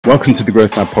Welcome to the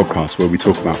Growth Lab podcast, where we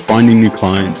talk about finding new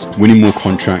clients, winning more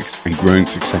contracts, and growing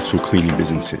successful cleaning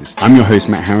businesses. I'm your host,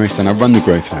 Matt Harris, and I run the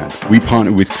Growth Lab. We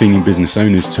partner with cleaning business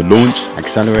owners to launch,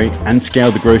 accelerate, and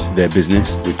scale the growth of their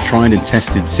business with tried and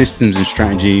tested systems and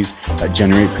strategies that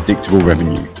generate predictable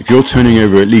revenue. If you're turning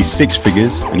over at least 6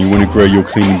 figures and you want to grow your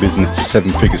cleaning business to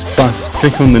 7 figures plus,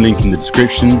 click on the link in the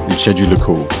description and schedule a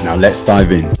call. Now let's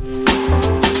dive in.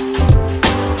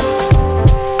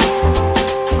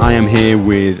 I am here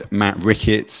with Matt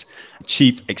Ricketts,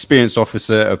 Chief Experience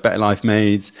Officer of Better Life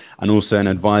Maids and also an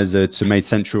advisor to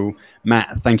MaidCentral.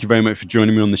 Matt, thank you very much for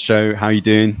joining me on the show. How are you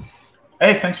doing?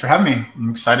 Hey, thanks for having me. I'm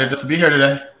excited to be here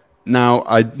today. Now,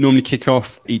 I normally kick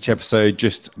off each episode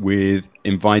just with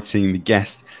inviting the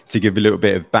guest to give a little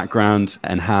bit of background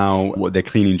and what their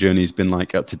cleaning journey has been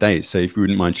like up to date. So if you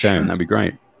wouldn't mind sharing, that'd be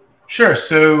great. Sure.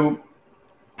 So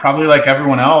probably like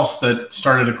everyone else that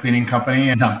started a cleaning company,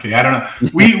 and no, I'm kidding. I don't know.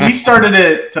 We started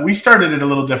it a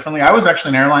little differently. I was actually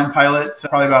an airline pilot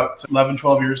probably about 11,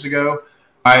 12 years ago.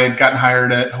 I had gotten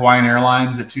hired at Hawaiian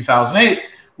Airlines at 2008.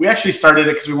 We actually started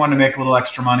it because we wanted to make a little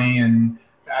extra money. And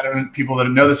I don't know people that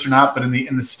know this or not, but in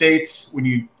the States, when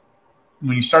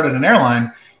you started an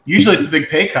airline, usually it's a big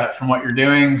pay cut from what you're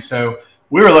doing. So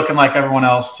we were looking like everyone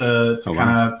else to kind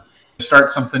of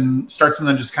start something,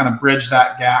 just kind of bridge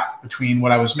that gap between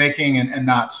what I was making and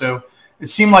not. So it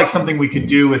seemed like something we could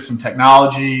do with some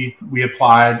technology. We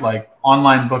applied like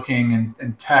online booking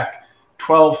and tech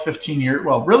 12, 15 years.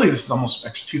 Well, really, this is almost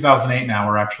actually 2008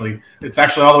 now. It's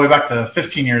actually all the way back to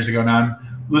 15 years ago now.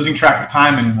 I'm losing track of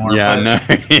time anymore. Yeah, no,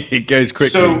 it goes quickly.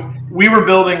 So we were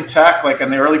building tech like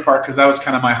in the early part because that was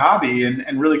kind of my hobby.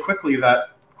 And really quickly,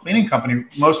 that cleaning company,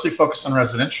 mostly focused on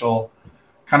residential,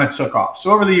 kind of took off.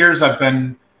 So over the years, I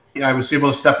was able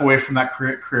to step away from that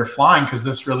career flying because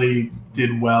this really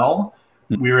did well.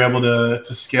 We were able to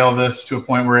scale this to a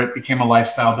point where it became a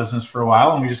lifestyle business for a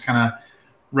while, and we just kind of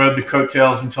rode the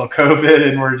coattails until COVID,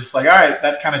 and we're just like, all right,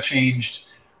 that kind of changed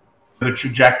the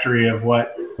trajectory of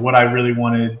what I really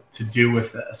wanted to do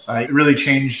with this. It really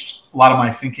changed a lot of my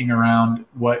thinking around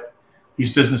what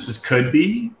these businesses could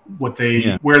be,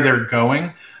 where they're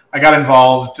going. I got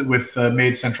involved with the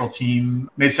MaidCentral team.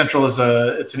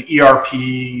 MaidCentral it's an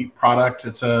ERP product.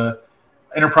 It's a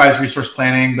enterprise resource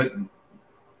planning, but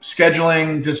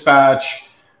scheduling, dispatch,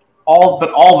 all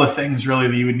the things really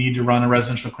that you would need to run a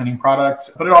residential cleaning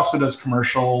product. But it also does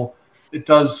commercial. It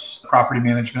does property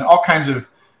management, all kinds of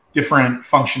different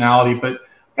functionality. But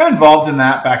I got involved in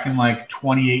that back in like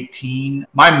 2018.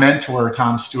 My mentor,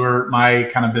 Tom Stewart, my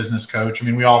kind of business coach. I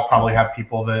mean, we all probably have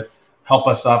people that help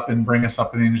us up and bring us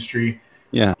up in the industry.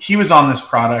 Yeah. He was on this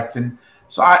product. And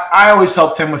so I always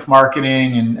helped him with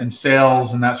marketing and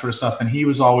sales and that sort of stuff. And he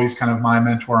was always kind of my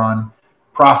mentor on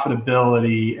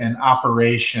profitability and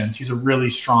operations. He's a really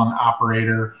strong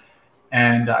operator.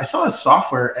 And I saw his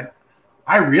software and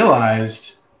I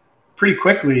realized pretty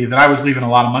quickly that I was leaving a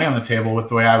lot of money on the table with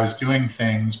the way I was doing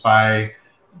things by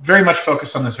very much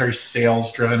focused on this very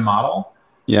sales driven model.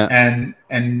 Yeah.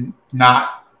 And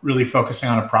not really focusing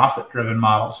on a profit-driven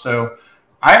model. So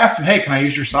I asked him, hey, can I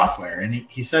use your software? And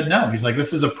he said no. He's like,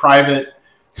 this is a private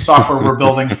software we're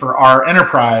building for our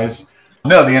enterprise.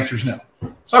 No, the answer is no.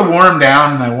 So I wore him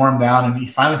down and he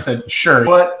finally said, sure,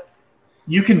 but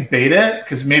you can beta it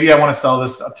because maybe I want to sell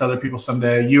this to other people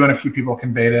someday. You and a few people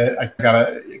can beta it.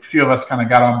 A few of us kind of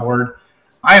got on board.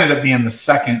 I ended up being the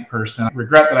second person. I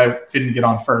regret that I didn't get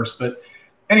on first. But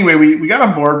anyway, we got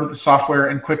on board with the software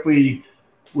and quickly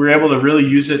we're able to really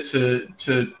use it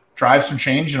to drive some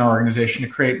change in our organization, to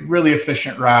create really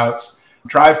efficient routes,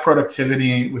 drive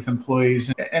productivity with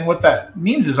employees. And what that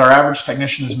means is our average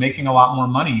technician is making a lot more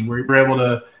money. We're able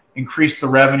to increase the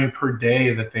revenue per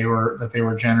day that they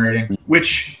were generating,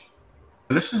 which,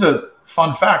 this is a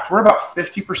fun fact, we're about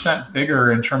 50%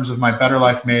 bigger in terms of my Better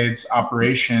Life Maids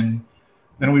operation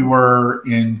than we were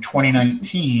in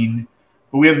 2019,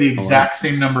 but we have the exact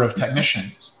same number of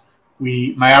technicians.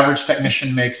 My average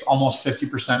technician makes almost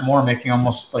 50% more, making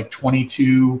almost like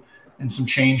 22 and some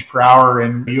change per hour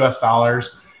in US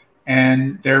dollars.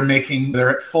 And they're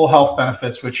at full health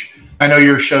benefits, which I know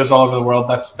your shows all over the world.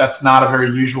 That's not a very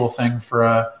usual thing for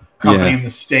a company in the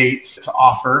States to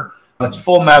offer. That's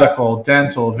full medical,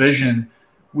 dental, vision.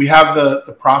 We have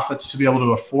the profits to be able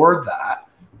to afford that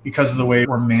because of the way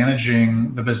we're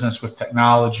managing the business with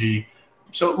technology.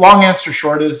 So long answer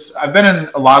short is I've been in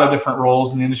a lot of different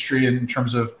roles in the industry in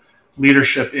terms of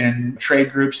leadership in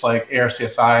trade groups like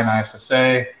ARCSI and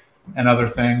ISSA and other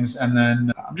things. And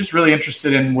then I'm just really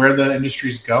interested in where the industry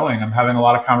is going. I'm having a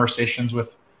lot of conversations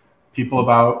with people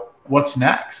about what's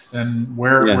next and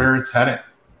where it's heading.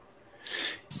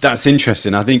 That's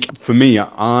interesting. I think for me,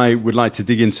 I would like to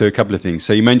dig into a couple of things.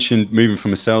 So you mentioned moving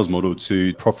from a sales model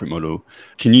to profit model.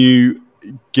 Can you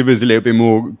give us a little bit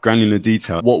more granular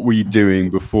detail? What were you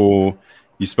doing before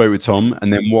you spoke with Tom?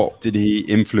 And then what did he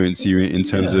influence you in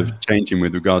terms of changing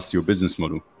with regards to your business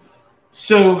model?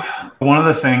 So one of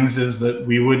the things is that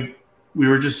we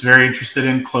were just very interested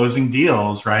in closing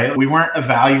deals, right? We weren't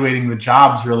evaluating the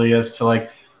jobs really as to like,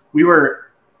 we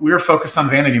were focused on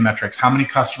vanity metrics. How many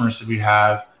customers did we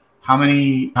have? How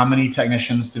many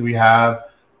technicians did we have?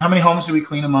 How many homes did we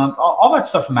clean a month? All that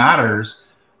stuff matters.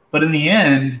 But in the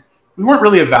end, we weren't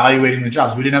really evaluating the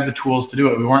jobs. We didn't have the tools to do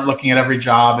it. We weren't looking at every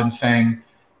job and saying,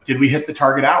 did we hit the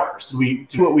target hours? Did we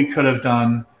do what we could have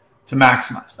done to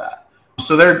maximize that?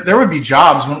 So there would be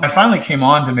jobs. When I finally came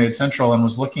on to MaidCentral and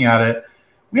was looking at it,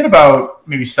 we had about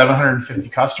maybe 750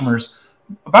 customers.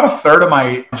 About a third of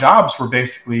my jobs were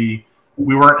basically,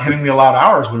 we weren't hitting the allowed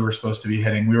hours we were supposed to be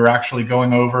hitting. We were actually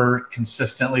going over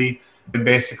consistently. And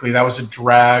basically that was a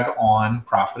drag on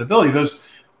profitability. Those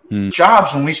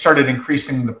jobs, when we started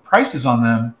increasing the prices on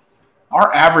them,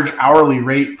 our average hourly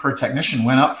rate per technician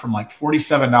went up from like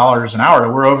 $47 an hour to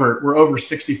we're over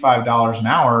 $65 an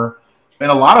hour.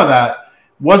 And a lot of that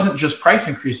wasn't just price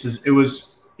increases. It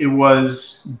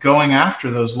was going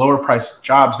after those lower priced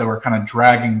jobs that were kind of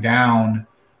dragging down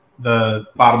the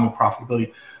bottom of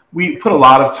profitability. We put a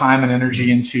lot of time and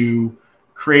energy into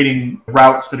creating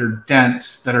routes that are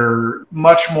dense, that are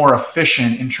much more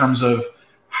efficient in terms of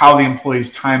how the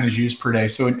employee's time is used per day.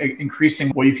 So increasing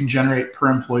what you can generate per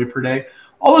employee per day.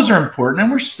 All those are important.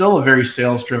 And we're still a very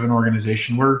sales-driven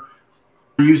organization. We're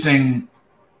using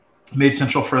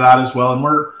MaidCentral for that as well. And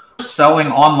we're selling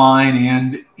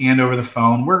online and over the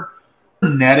phone. We're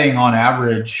netting on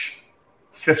average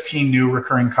 15 new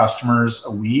recurring customers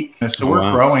a week. So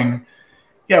we're growing.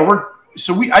 Yeah,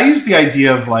 I use the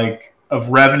idea of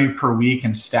revenue per week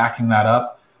and stacking that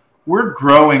up. We're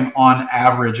growing on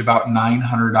average about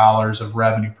 $900 of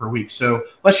revenue per week. So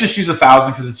let's just use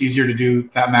 1,000 because it's easier to do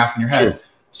that math in your head. Sure.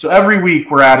 So every week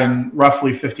we're adding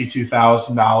roughly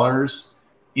 $52,000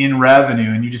 in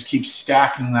revenue, and you just keep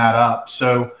stacking that up.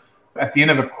 So at the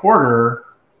end of a quarter,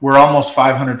 we're almost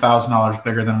 $500,000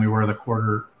 bigger than we were the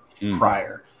quarter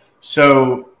prior.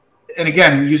 So, and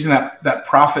again, using that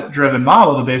profit-driven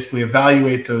model to basically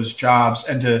evaluate those jobs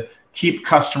and to keep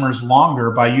customers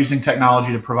longer by using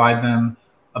technology to provide them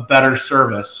a better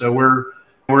service. So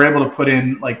we're able to put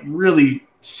in like really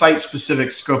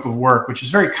site-specific scope of work, which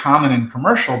is very common in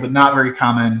commercial, but not very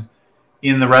common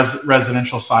in the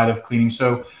residential side of cleaning.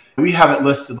 So we have it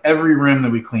listed every room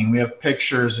that we clean. We have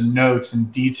pictures and notes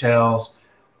and details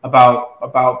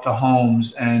about the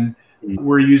homes, and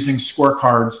we're using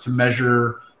scorecards to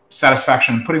measure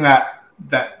satisfaction and putting that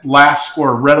last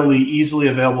score readily, easily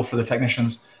available for the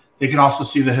technicians. They can also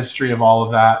see the history of all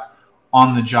of that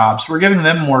on the job. So we're giving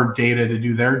them more data to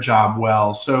do their job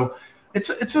well. So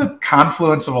it's a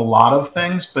confluence of a lot of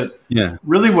things, but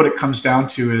really what it comes down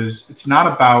to is it's not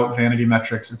about vanity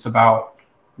metrics. It's about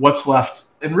what's left.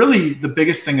 And really the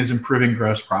biggest thing is improving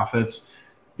gross profits,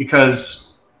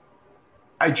 because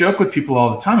I joke with people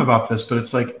all the time about this, but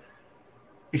it's like,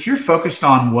 if you're focused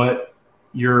on what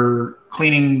your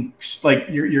cleaning, like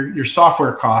your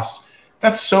software costs,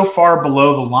 that's so far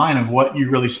below the line of what you're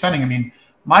really spending. I mean,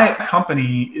 my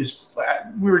company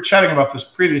we were chatting about this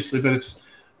previously, but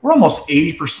we're almost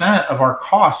 80% of our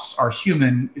costs are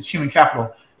human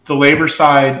capital. The labor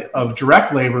side of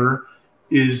direct labor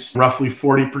is roughly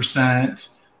 40%.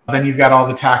 Then you've got all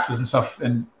the taxes and stuff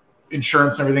and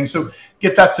insurance and everything. So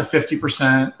get that to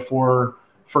 50% for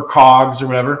COGS or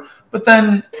whatever. But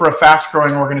then for a fast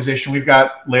growing organization, we've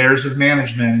got layers of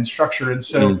management and structure. And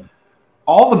so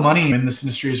all the money in this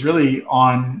industry is really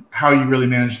on how you really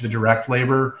manage the direct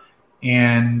labor,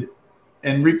 and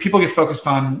people get focused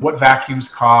on what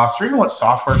vacuums cost or even what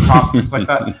software costs, things like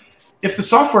that. If the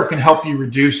software can help you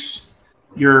reduce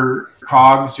your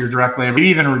COGS, your direct labor, maybe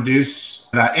even reduce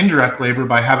that indirect labor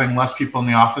by having less people in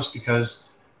the office because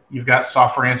you've got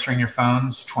software answering your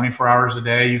phones 24 hours a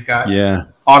day. You've got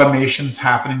automations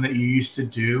happening that you used to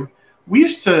do. We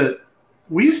used to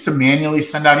manually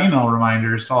send out email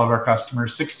reminders to all of our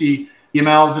customers, 60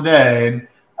 emails a day. And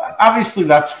obviously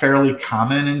that's fairly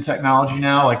common in technology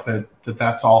now, like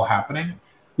that's all happening.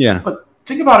 Yeah. But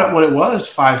think about it, what it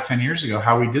was 5-10 years ago,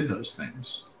 how we did those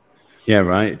things. Yeah,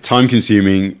 right. Time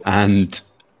consuming and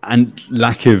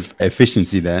lack of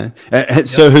efficiency there.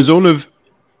 So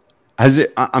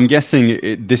I'm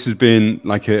guessing this has been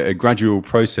like a gradual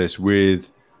process with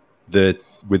the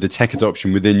tech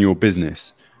adoption within your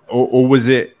business, or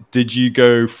did you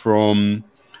go from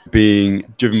being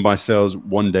driven by sales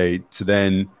one day to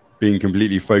then being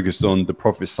completely focused on the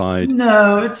profit side?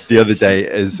 No, Other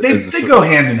day they go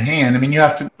hand in hand. I mean, you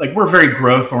have to, like, we're very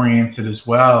growth oriented as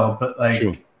well, but like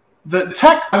Sure. the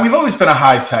tech, we've always been a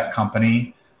high tech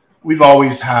company. We've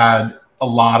always had a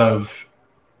lot of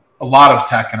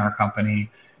tech in our company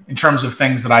in terms of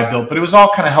things that I built, but it was all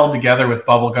kind of held together with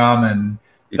bubble gum and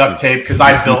duct tape because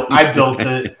I built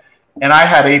it, and I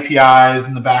had APIs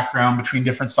in the background between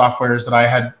different softwares that I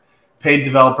had paid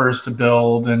developers to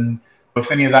build, and if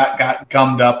any of that got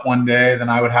gummed up one day, then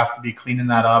I would have to be cleaning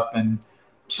that up. And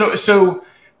so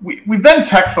we've been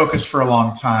tech focused for a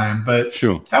long time, but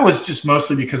Sure. that was just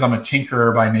mostly because I'm a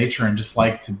tinkerer by nature and just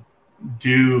like to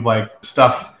do like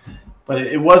stuff, but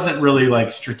it wasn't really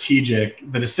like strategic.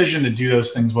 The decision to do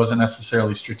those things wasn't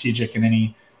necessarily strategic in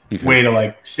any way to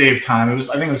like save time. I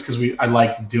think it was because I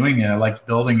liked doing it. I liked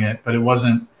building it, but it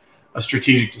wasn't a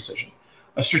strategic decision.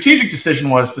 A strategic decision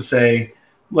was to say,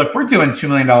 look, we're doing $2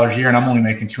 million a year and I'm only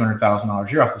making $200,000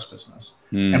 a year off this business.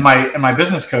 And my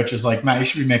business coach is like, Matt, you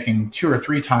should be making 2 or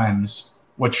 3 times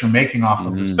what you're making off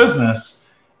of this business.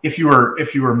 If you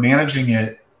were managing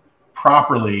it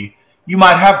properly, you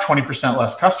might have 20%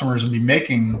 less customers and be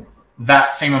making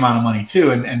that same amount of money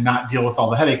too, and not deal with all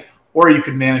the headache. Or you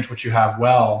could manage what you have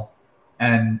well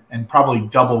and probably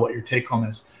double what your take home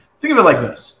is. Think of it like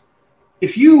this.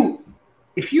 If you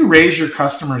raise your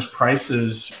customers'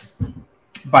 prices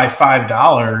by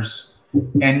 $5,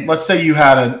 and let's say you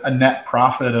had a net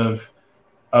profit of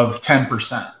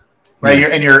 10%,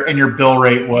 right? And your bill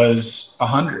rate was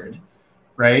 100,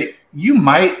 right? You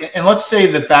might, and let's say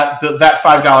that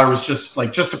 $5 was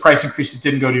just a price increase. It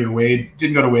didn't go to your wage,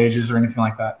 didn't go to wages or anything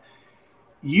like that.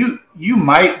 You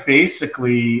might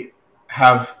basically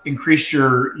have increased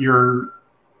your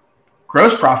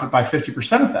gross profit by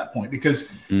 50% at that point,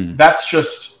 because that's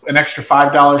just an extra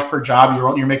 $5 per job. You're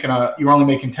only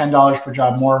making $10 per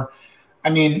job more. I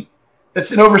mean,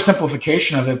 it's an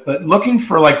oversimplification of it, but looking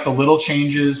for like the little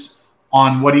changes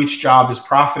on what each job is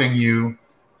profiting you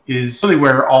is really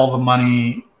where all the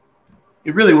money.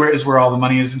 It really is where all the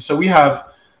money is. And so we have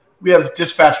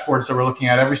dispatch boards that we're looking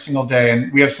at every single day,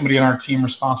 and we have somebody on our team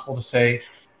responsible to say,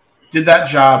 did that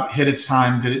job hit its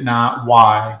time? Did it not?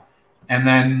 Why? And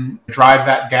then drive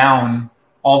that down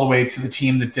all the way to the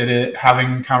team that did it,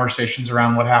 having conversations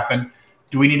around what happened.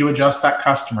 Do we need to adjust that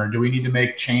customer? Do we need to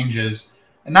make changes?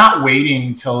 And not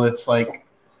waiting till it's like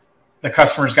the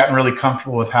customer's gotten really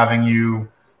comfortable with having you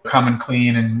come and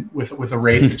clean and with a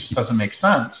rate that just doesn't make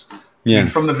sense. Yeah.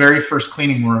 And from the very first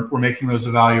cleaning, we're making those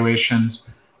evaluations.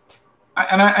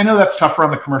 And I know that's tougher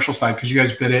on the commercial side because you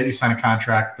guys bid it, you sign a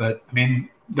contract. But I mean,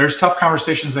 there's tough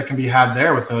conversations that can be had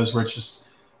there with those where it's just,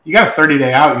 you got a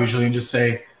 30-day out usually and just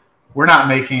say, we're not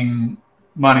making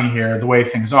money here the way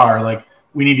things are. Like,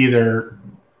 we need to either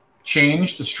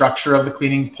change the structure of the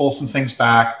cleaning, pull some things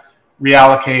back,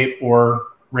 reallocate, or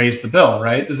raise the bill,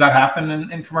 right? Does that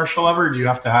happen in commercial ever? Do you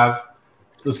have to have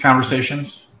those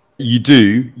conversations? You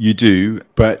do,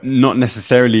 but not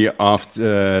necessarily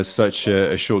after such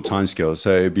a short time scale.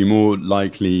 So it'd be more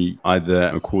likely either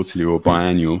a quarterly or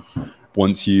biannual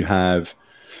once you have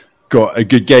got a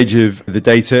good gauge of the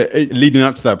data. Leading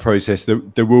up to that process,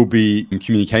 there will be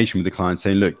communication with the client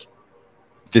saying, look,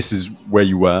 this is where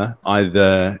you were.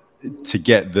 Either to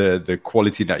get the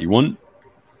quality that you want,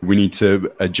 we need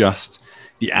to adjust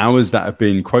the hours that have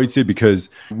been quoted because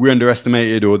we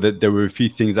underestimated, or that there were a few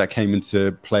things that came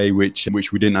into play which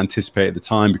we didn't anticipate at the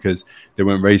time because they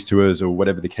weren't raised to us, or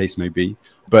whatever the case may be.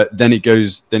 But then it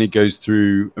goes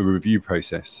through a review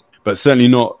process, but certainly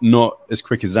not as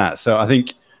quick as that. So I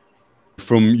think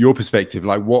from your perspective,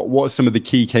 like what are some of the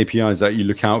key KPIs that you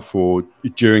look out for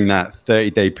during that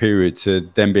 30-day period to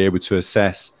then be able to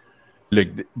assess, look,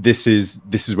 this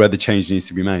is where the change needs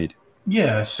to be made?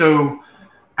 Yeah. So,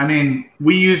 I mean,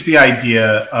 we use the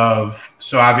idea of,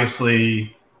 so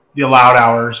obviously the allowed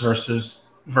hours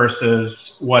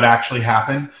versus what actually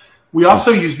happened. We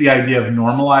also use the idea of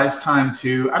normalized time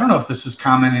too. I don't know if this is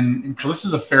common this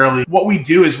is what we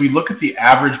do is we look at the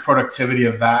average productivity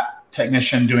of that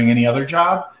technician doing any other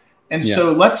job. And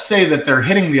so let's say that they're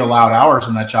hitting the allowed hours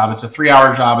in that job. It's a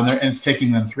 3-hour job and it's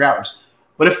taking them 3 hours.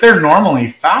 But if they're normally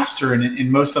faster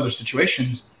in most other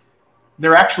situations,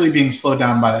 they're actually being slowed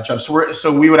down by that job.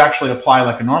 So we would actually apply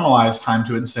like a normalized time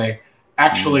to it and say,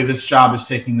 actually, this job is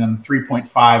taking them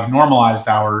 3.5 normalized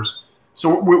hours.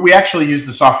 So we actually use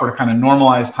the software to kind of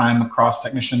normalize time across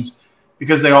technicians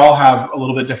because they all have a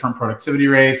little bit different productivity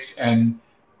rates, and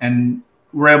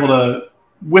we're able to,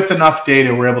 with enough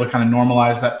data, we're able to kind of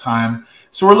normalize that time.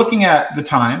 So we're looking at the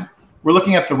time, we're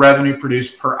looking at the revenue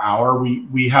produced per hour.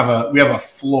 We have a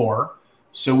floor.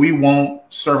 So we won't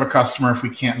serve a customer if we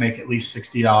can't make at least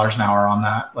 $60 an hour on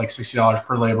that, like $60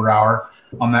 per labor hour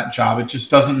on that job. It just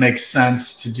doesn't make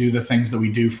sense to do the things that we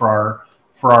do for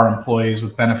our employees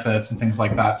with benefits and things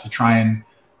like that to try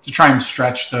and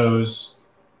stretch those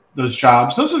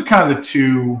jobs. Those are kind of the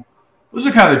two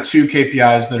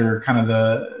KPIs that are kind of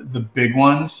the big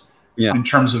ones in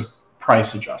terms of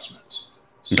price adjustments.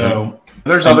 So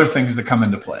there's other things that come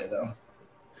into play though.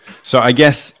 So I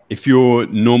guess if you're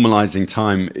normalizing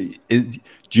time, do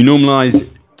you normalize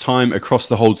time across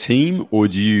the whole team, or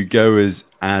do you go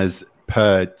as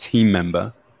per team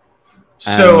member?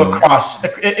 So across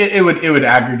it would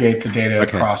aggregate the data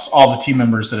across all the team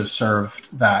members that have served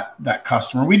that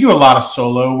customer. We do a lot of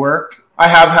solo work. I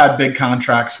have had big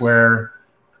contracts where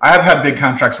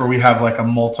we have like a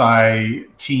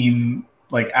multi-team,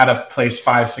 like at a place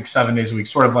 5, 6, 7 days a week,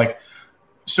 sort of like.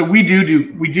 So we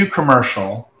do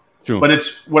commercial. Sure. But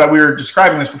it's what we were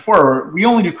describing this before. We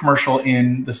only do commercial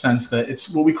in the sense that it's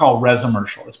what we call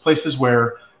resimercial. It's places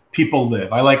where people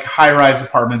live. I like high-rise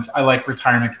apartments. I like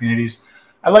retirement communities.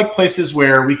 I like places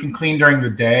where we can clean during the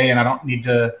day and I don't need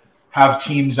to have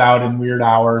teams out in weird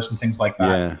hours and things like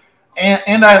that. Yeah.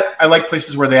 And I like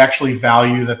places where they actually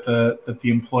value that the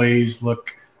employees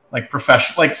look like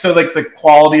professional, like the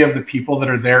quality of the people that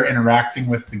are there interacting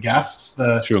with the guests,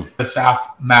 the staff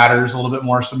matters a little bit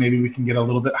more. So maybe we can get a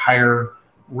little bit higher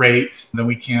rate than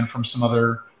we can from some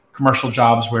other commercial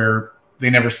jobs where they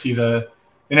never see the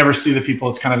people.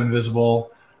 It's kind of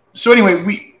invisible. So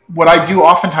anyway, what I do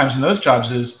oftentimes in those jobs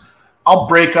is I'll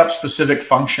break up specific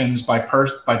functions by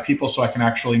people so I can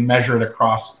actually measure it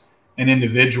across an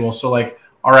individual. So like,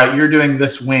 all right, you're doing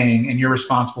this wing and you're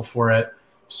responsible for it.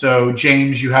 So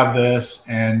James, you have this,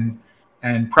 and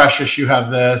Precious, you have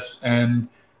this, and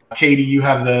Katie, you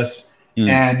have this.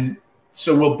 And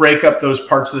so we'll break up those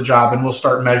parts of the job and we'll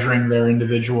start measuring their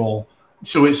individual.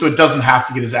 So it doesn't have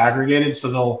to get as aggregated.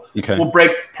 So we'll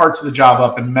break parts of the job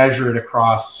up and measure it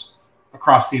across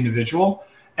the individual.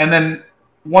 And then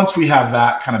once we have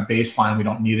that kind of baseline, we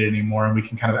don't need it anymore and we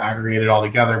can kind of aggregate it all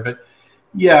together. But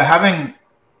yeah, having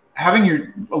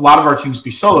a lot of our teams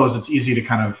be solos, it's easy to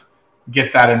kind of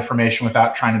get that information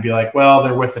without trying to be like, well,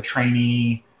 they're with a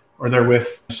trainee or they're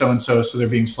with so-and-so, so they're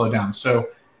being slowed down. So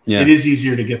it is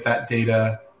easier to get that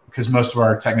data because most of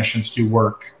our technicians do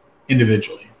work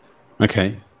individually.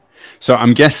 Okay. So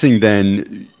I'm guessing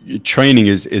then training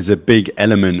is a big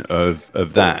element of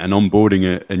that, and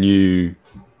onboarding a new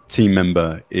team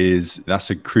member that's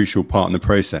a crucial part in the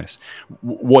process.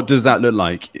 What does that look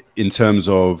like in terms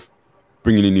of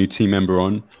bringing a new team member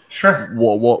on? Sure.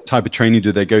 What type of training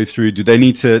do they go through? Do they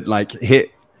need to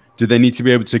do they need to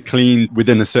be able to clean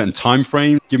within a certain time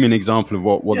frame? Give me an example of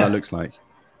what that looks like.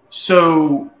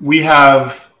 So we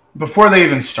have, before they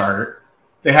even start,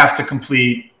 they have to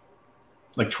complete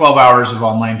like 12 hours of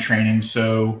online training.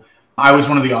 So I was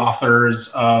one of the authors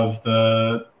of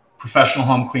the professional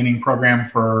home cleaning program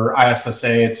for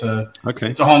ISSA. It's a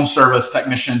home service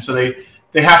technician. So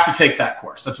they have to take that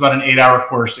course. That's about an 8-hour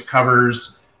course. It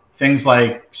covers things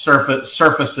like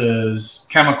surfaces,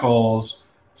 chemicals,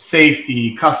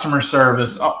 safety, customer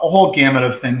service, a whole gamut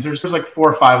of things. There's like 4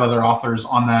 or 5 other authors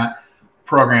on that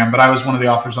program, but I was one of the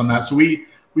authors on that. So we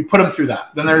put them through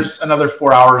that. Then there's another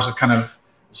 4 hours of kind of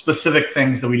specific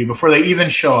things that we do before they even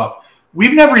show up.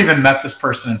 We've never even met this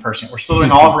person in person. We're still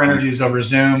doing all of our interviews over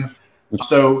Zoom.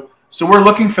 So we're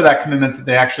looking for that commitment that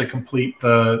they actually complete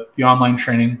the online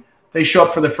training. They show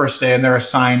up for the first day and they're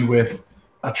assigned with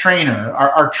a trainer.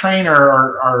 Our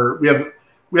trainer,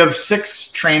 we have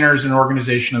 6 trainers in an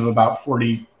organization of about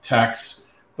 40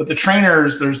 techs, but the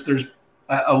trainers, there's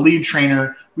a lead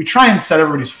trainer. We try and set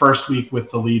everybody's first week with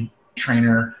the lead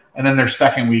trainer and then their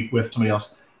second week with somebody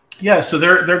else. Yeah, so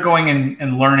they're going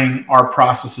and learning our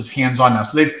processes hands-on now.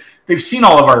 So they've seen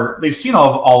all of our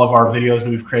videos that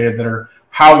we've created that are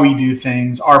how we do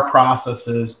things, our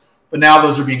processes, but now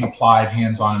those are being applied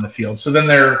hands-on in the field. So then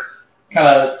they're kind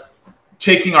of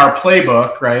taking our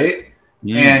playbook, right?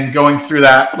 Yeah. And going through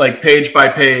that like page by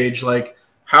page, like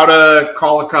how to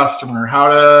call a customer,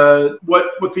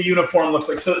 what the uniform looks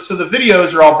like. So the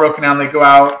videos are all broken down. They go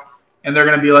out and they're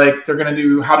going to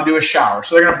do how to do a shower.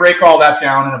 So they're going to break all that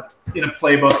down in a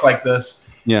playbook like this.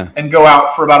 Yeah. And go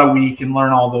out for about a week and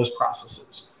learn all those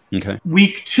processes. Okay.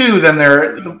 Week 2, then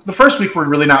the first week we're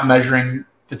really not measuring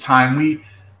the time.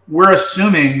 We're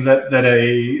assuming that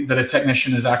a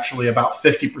technician is actually about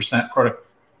 50%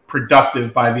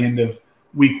 productive by the end of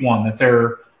week 1, that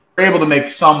they're able to make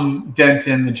some dent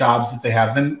in the jobs that they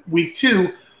have. Then week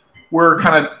 2, we're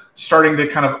kind of starting to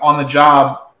kind of on the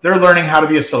job. They're learning how to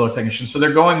be a solo technician. So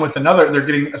they're going with they're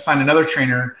getting assigned another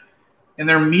trainer and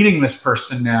they're meeting this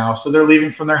person now. So they're leaving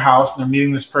from their house and they're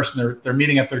meeting this person. They're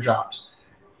meeting at their jobs,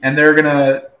 and they're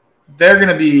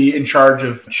gonna be in charge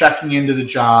of checking into the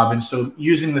job, and so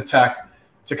using the tech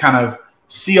to kind of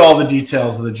see all the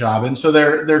details of the job. And so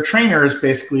their trainer is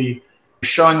basically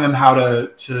showing them how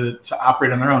to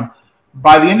operate on their own.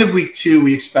 By the end of week 2,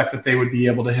 we expect that they would be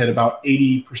able to hit about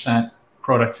 80%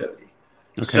 productivity.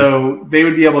 Okay. So they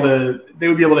would be able to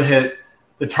hit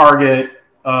the target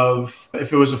of,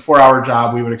 if it was a 4-hour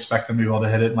job, we would expect them to be able to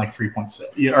hit it in like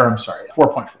 3.6, or I'm sorry,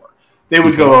 4.4. They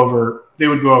would go over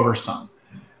some.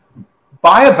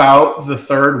 By about the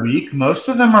 3rd week, most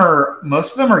of them are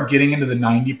getting into the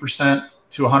 90%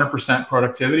 to 100%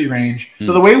 productivity range.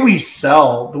 So the way we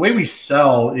sell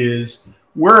is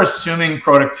we're assuming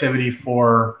productivity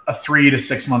for a 3 to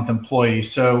 6 month employee.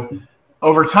 So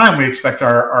over time, we expect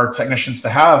our technicians to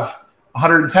have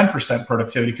 110%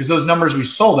 productivity, because those numbers we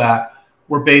sold at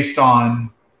were based on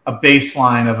a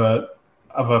baseline of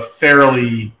a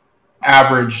fairly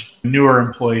average newer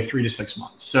employee, 3 to 6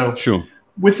 months. So sure.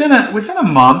 Within a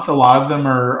month, a lot of them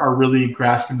are really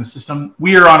grasping the system.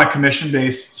 We are on a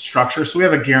commission-based structure, so we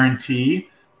have a guarantee,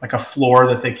 like a floor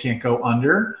that they can't go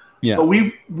under. Yeah. But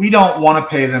we don't want to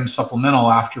pay them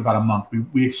supplemental after about a month.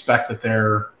 We expect that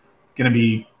they're going to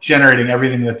be generating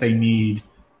everything that they need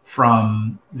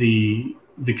from the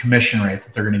commission rate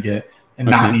that they're going to get, and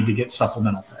not need to get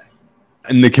supplemental pay.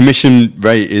 And the commission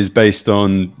rate is based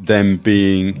on them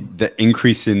being the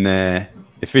increase in their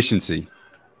efficiency.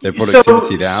 Their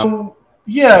productivity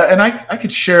yeah, and I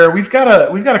could share. We've got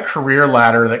a career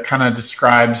ladder that kind of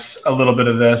describes a little bit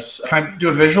of this. Can I do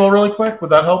a visual really quick?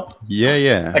 Would that help?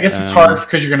 Yeah. I guess it's hard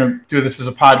because you're going to do this as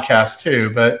a podcast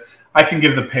too, but I can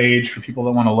give the page for people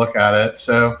that want to look at it.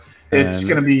 So it's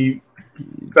going to be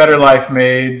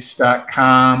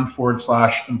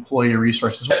betterlifemaids.com/employee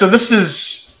resources. So this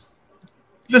is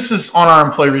on our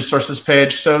employee resources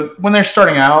page. So when they're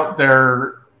starting out,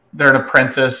 they're an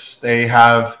apprentice. They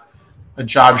have a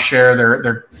job share.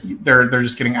 They're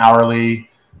just getting hourly.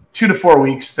 2 to 4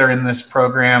 weeks they're in this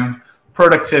program.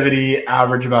 Productivity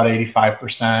average about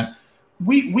 85%.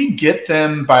 We get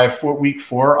them by week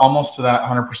 4 almost to that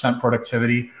 100%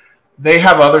 productivity. They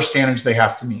have other standards they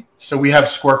have to meet. So we have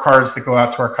scorecards that go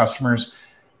out to our customers.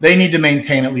 They need to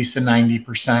maintain at least a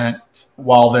 90%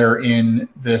 while they're in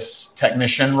this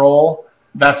technician role.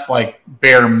 That's like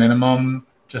bare minimum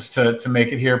just to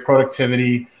make it here.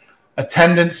 Productivity,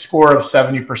 attendance score of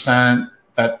 70%.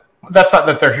 That's not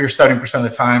that they're here 70% of the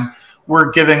time.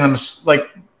 We're giving them, like,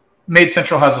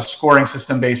 MaidCentral has a scoring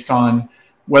system based on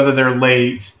whether they're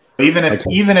late, even if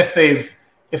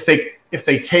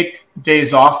they take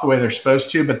days off the way they're supposed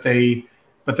to, but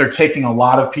they're taking a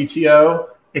lot of PTO,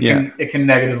 it can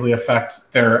negatively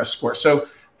affect their score. So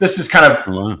this is kind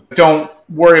of, don't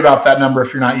worry about that number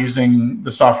if you're not using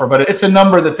the software, but it's a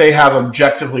number that they have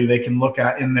objectively they can look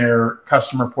at in their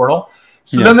customer portal.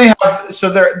 So then they're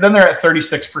at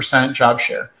 36% job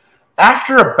share.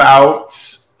 After about,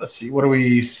 let's see, what do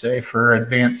we say for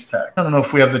advanced tech? I don't know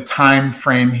if we have the time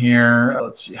frame here.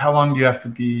 Let's see, how long do you have to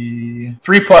be?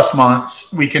 3+ months.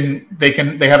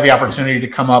 They have the opportunity to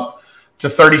come up to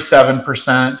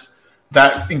 37%.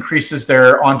 That increases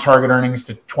their on-target earnings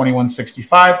to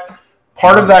 $21.65.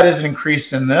 Part of that is an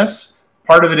increase in this.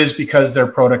 Part of it is because their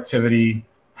productivity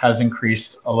has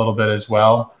increased a little bit as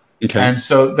well. Okay. And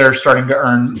so they're starting to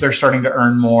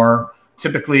earn more.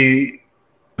 Typically,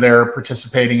 they're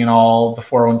participating in all the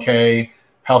 401k,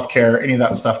 healthcare, any of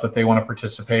that stuff that they want to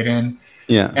participate in.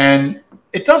 Yeah. And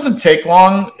it doesn't take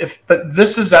long, but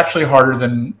this is actually harder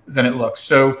than it looks.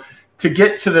 So to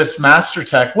get to this master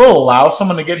tech will allow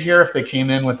someone to get here if they came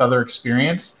in with other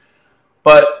experience.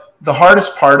 But the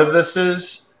hardest part of this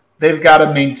is they've got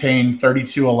to maintain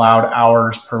 32 allowed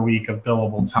hours per week of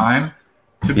billable time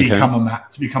to become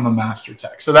a master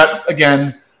tech. So that,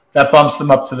 again, that bumps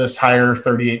them up to this higher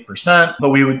 38%. But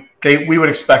we would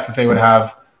expect that they would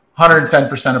have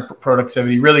 110% of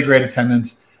productivity, really great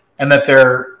attendance, and that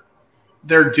they're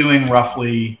doing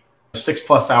roughly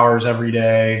 6+ hours every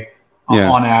day.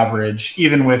 On average,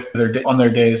 even with their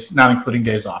days, not including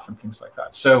days off and things like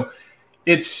that. So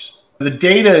the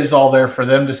data is all there for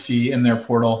them to see in their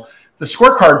portal. The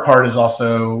scorecard part is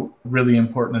also really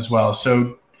important as well.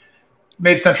 So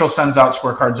MaidCentral sends out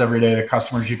scorecards every day to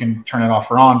customers. You can turn it off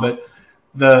or on, but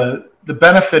the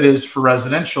benefit is for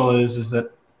residential is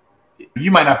that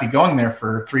you might not be going there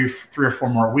for three or four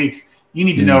more weeks. You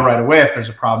need to know right away if there's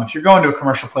a problem. If you're going to a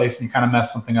commercial place and you kind of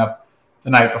mess something up the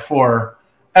night before,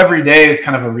 every day is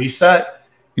kind of a reset.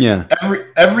 Yeah.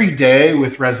 Every day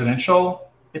with residential,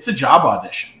 it's a job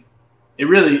audition. It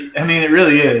really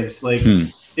is. Like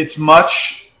it's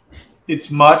much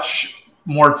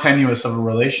more tenuous of a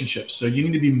relationship. So you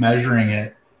need to be measuring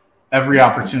it every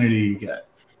opportunity you get.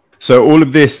 So all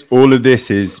of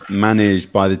this is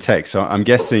managed by the tech. So I'm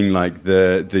guessing like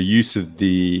the use of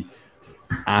the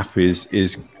app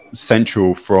is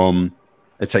central from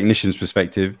a technician's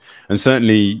perspective, and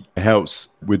certainly helps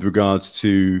with regards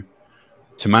to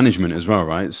management as well,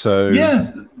 right? So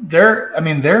yeah,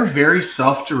 they're very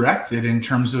self-directed in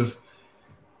terms of,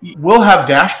 we'll have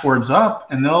dashboards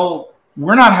up and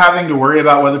we're not having to worry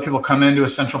about whether people come into a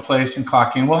central place and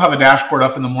clock in. We'll have a dashboard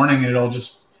up in the morning and it'll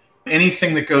just,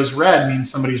 anything that goes red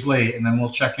means somebody's late. And then we'll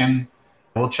check in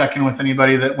with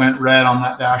anybody that went red on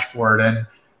that dashboard, and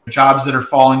jobs that are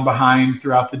falling behind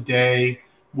throughout the day,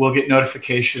 we'll get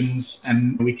notifications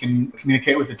and we can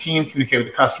communicate with the team, communicate with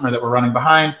the customer that we're running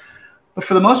behind. But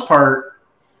for the most part,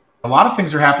 a lot of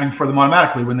things are happening for them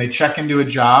automatically. When they check into a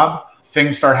job,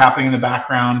 things start happening in the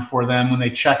background for them. When they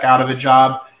check out of a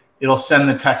job, it'll send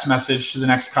the text message to the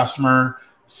next customer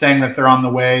saying that they're on the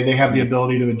way. They have the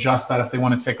ability to adjust that if they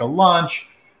want to take a lunch.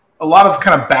 A lot of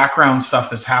kind of background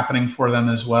stuff is happening for them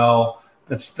as well.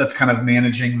 That's kind of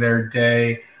managing their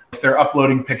day. If they're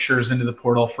uploading pictures into the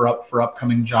portal for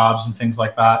upcoming jobs and things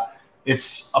like that,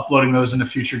 it's uploading those into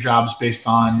future jobs based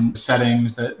on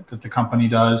settings that the company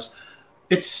does.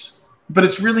 But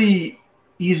it's really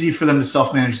easy for them to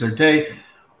self-manage their day.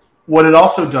 What it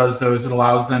also does, though, is it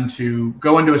allows them to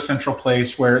go into a central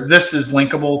place where this is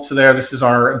linkable to there. This is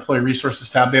our employee resources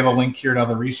tab. They have a link here to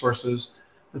other resources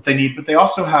that they need, but they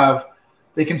also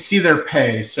they can see their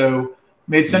pay. So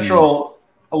MaidCentral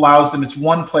allows them, it's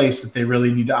one place that they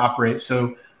really need to operate.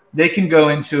 So they can go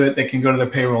into it, they can go to their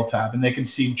payroll tab, and they can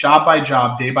see job by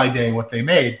job, day by day, what they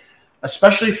made.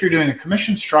 Especially if you're doing a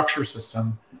commission structure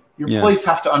system, your employees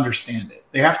have to understand it.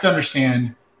 They have to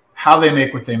understand how they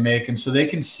make what they make. And so they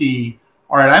can see,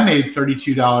 all right, I made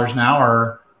 $32 an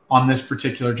hour on this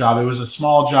particular job. It was a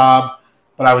small job,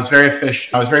 but I was very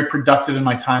efficient. I was very productive in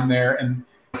my time there. And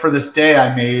for this day,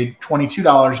 I made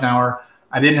 $22 an hour.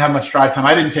 I didn't have much drive time.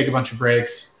 I didn't take a bunch of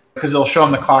breaks, because it'll show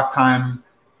them the clock time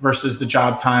versus the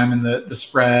job time and the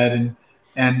spread.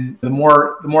 And the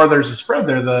more there's a spread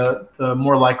there, the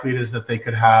more likely it is that they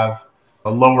could have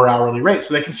a lower hourly rate.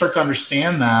 So they can start to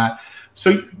understand that.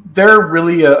 So they're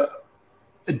really a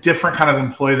different kind of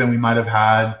employee than we might have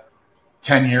had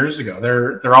 10 years ago.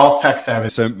 They're all tech savvy.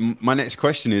 So my next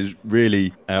question is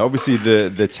really, obviously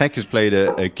the tech has played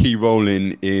a key role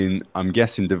in I'm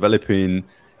guessing, developing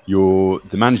the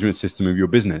management system of your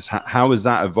business. How has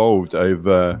that evolved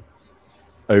over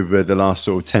the last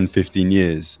sort of 10, 15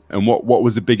 years? And what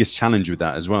was the biggest challenge with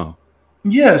that as well?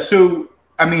 Yeah. So,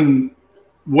 I mean,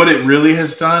 what it really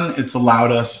has done, it's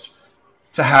allowed us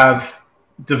to have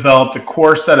developed a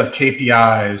core set of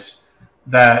KPIs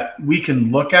that we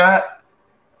can look at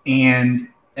and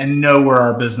know where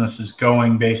our business is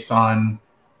going based on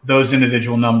those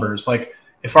individual numbers. Like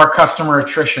if our customer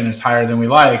attrition is higher than we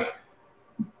like,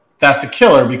 that's a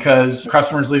killer, because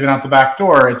customers leaving out the back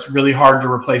door, it's really hard to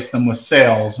replace them with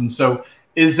sales. And so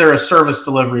is there a service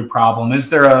delivery problem?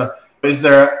 Is there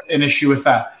an issue with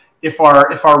that? If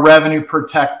our revenue per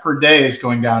tech per day is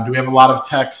going down, do we have a lot of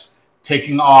techs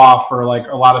taking off, or like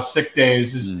a lot of sick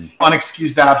days, is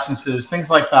unexcused absences, things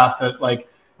like that like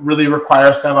really require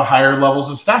us to have a higher levels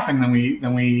of staffing than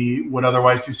we would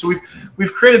otherwise do. So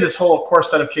we've created this whole core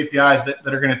set of KPIs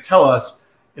that are going to tell us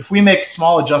if we make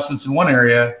small adjustments in one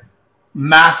area,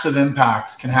 massive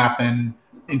impacts can happen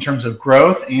in terms of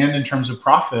growth and in terms of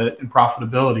profit and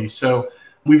profitability. So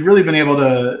we've really been able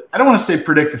to, I don't want to say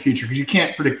predict the future, because you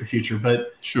can't predict the future,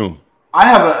 but sure, I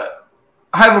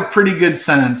have a pretty good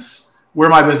sense where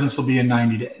my business will be in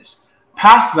 90 days.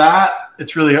 Past that,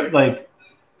 it's really like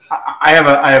I have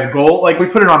a goal. Like we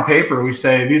put it on paper. We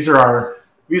say these are our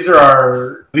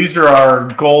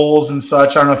goals and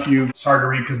such. I don't know if it's hard to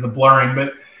read because of the blurring,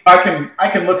 but I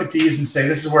can look at these and say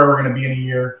this is where we're going to be in a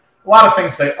year. A lot of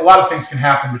things can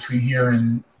happen between here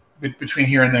and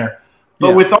there.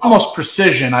 But with almost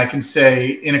precision, I can say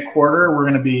in a quarter we're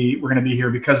going to be here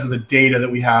because of the data that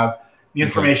we have, the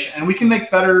information, and we can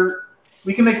make better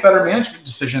management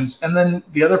decisions. And then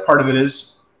the other part of it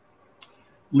is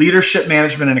leadership,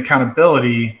 management, and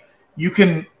accountability. You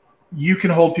can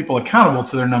hold people accountable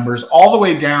to their numbers all the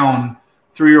way down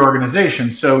through your organization.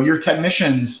 So your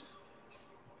technicians.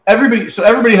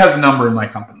 Everybody has a number in my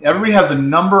company. Everybody has a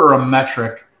number or a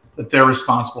metric that they're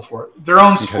responsible for, their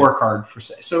own scorecard for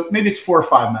say. So maybe it's 4 or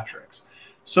 5 metrics.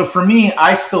 So for me,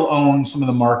 I still own some of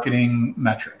the marketing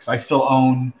metrics. I still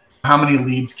own how many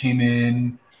leads came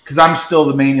in, because I'm still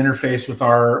the main interface with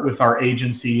our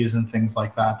agencies and things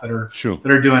like that that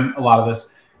are doing a lot of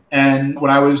this. And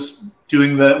when I was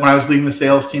leading the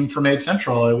sales team for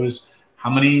MaidCentral, it was How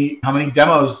many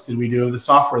demos did we do of the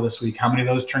software this week? How many of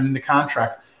those turned into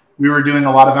contracts? We were doing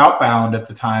a lot of outbound at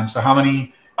the time. So how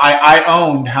many I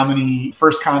owned, how many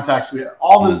first contacts we had,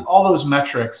 all those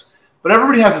metrics. But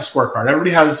everybody has a scorecard.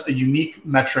 Everybody has a unique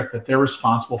metric that they're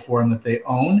responsible for and that they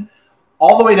own,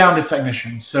 all the way down to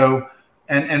technicians. So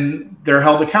and they're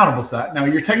held accountable to that. Now,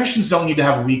 your technicians don't need to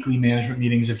have weekly management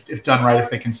meetings if done right, if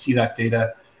they can see that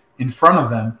data in front of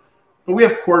them. But we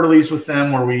have quarterlies with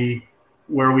them where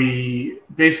we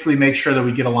basically make sure that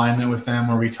we get alignment with them,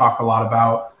 where we talk a lot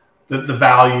about the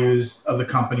values of the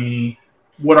company,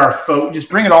 what our just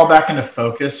bring it all back into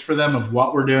focus for them of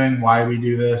what we're doing, why we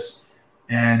do this.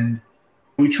 And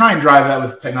we try and drive that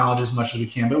with technology as much as we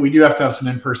can, but we do have to have some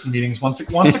in-person meetings once a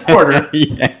quarter.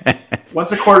 Yeah.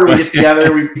 Once a quarter, we get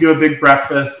together, we do a big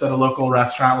breakfast at a local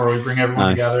restaurant where we bring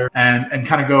everyone together and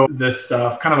kind of go this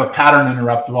stuff, kind of a pattern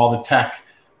interrupt of all the tech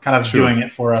kind of doing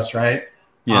it for us, right?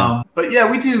 Yeah. But yeah,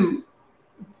 we do.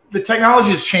 The technology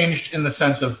has changed in the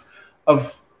sense of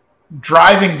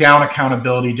driving down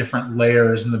accountability, different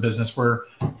layers in the business, where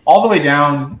all the way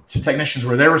down to technicians,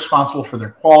 where they're responsible for their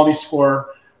quality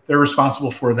score, they're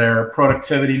responsible for their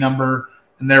productivity number,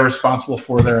 and they're responsible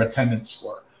for their attendance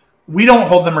score. We don't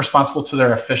hold them responsible to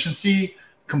their efficiency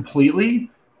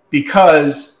completely,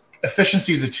 because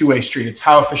efficiency is a two-way street. It's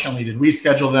how efficiently did we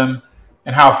schedule them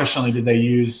and how efficiently did they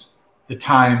use the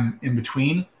time in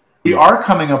between. We are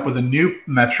coming up with a new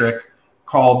metric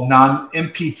called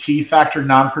non-MPT factor,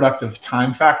 non-productive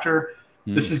time factor.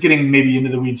 This is getting maybe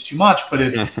into the weeds too much, but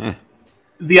it's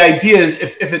the idea is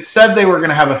if it said they were going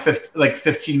to have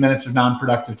 15 minutes of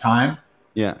non-productive time,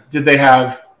 did they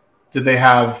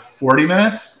have 40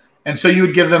 minutes? And so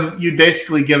you'd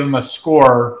basically give them a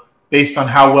score based on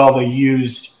how well they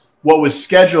used what was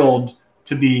scheduled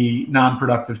to be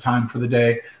non-productive time for the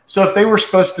day. So if they were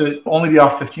supposed to only be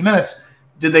off 15 minutes,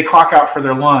 did they clock out for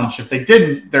their lunch? If they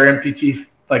didn't, their MPT,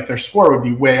 like their score would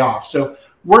be way off. So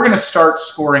we're going to start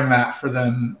scoring that for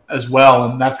them as well.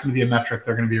 And that's going to be a metric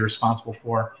they're going to be responsible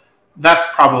for.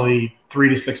 That's probably 3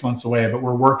 to 6 months away, but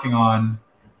we're working on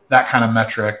that kind of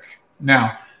metric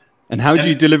now. And how do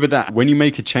you deliver that when you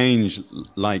make a change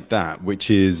like that, which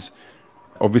is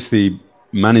obviously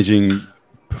managing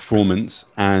performance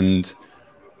and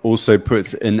also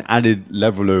puts an added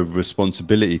level of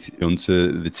responsibility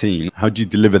onto the team? How do you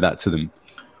deliver that to them?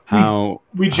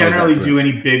 We generally do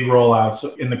any big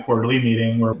rollouts in the quarterly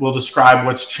meeting where we'll describe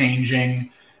what's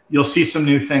changing. You'll see some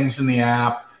new things in the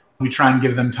app. We try and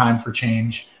give them time for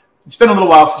change. It's been a little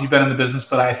while since you've been in the business,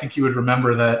 but I think you would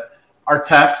remember that our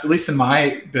techs, at least in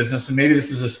my business, and maybe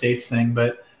this is a States thing,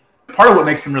 but part of what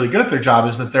makes them really good at their job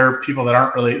is that they're people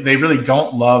that they really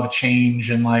don't love change,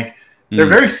 and like they're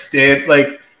very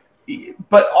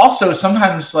but also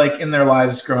sometimes like in their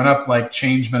lives growing up, like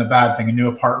change meant a bad thing, a new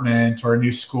apartment or a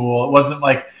new school. It wasn't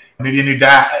like maybe a new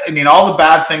dad. I mean, all the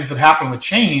bad things that happen with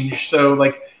change. So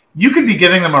like you could be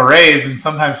giving them a raise and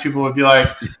sometimes people would be like,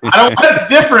 that's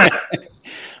different.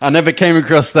 I never came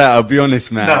across that. I'll be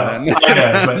honest, man. No, I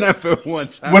know, but never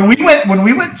once. When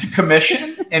we went to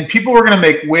commission and people were going to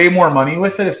make way more money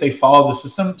with it if they followed the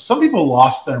system, some people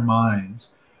lost their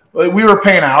minds. Like, we were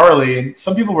paying hourly, and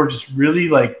some people were just really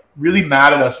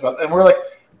mad at us about that. And we're like,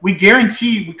 we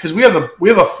guarantee, because we have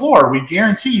a floor, we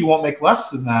guarantee you won't make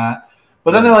less than that.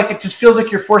 But then they're like, it just feels like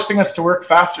you're forcing us to work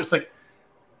faster. It's like,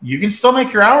 you can still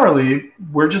make your hourly.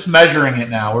 We're just measuring it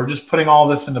now. We're just putting all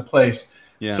this into place.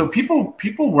 Yeah. So people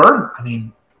were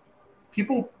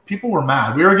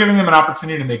mad. We were giving them an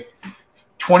opportunity to make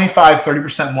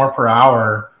 25-30% more per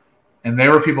hour, and they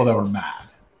were people that were mad.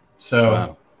 So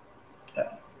wow.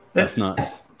 That's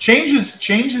nuts. Change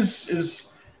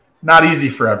is not easy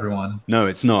for everyone. No,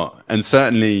 it's not. And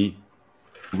certainly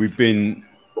we've been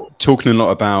talking a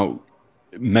lot about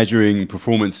measuring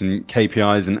performance and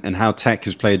KPIs and how tech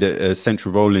has played a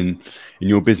central role in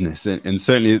your business. And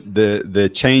certainly the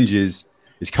changes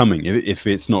is coming if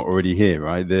it's not already here,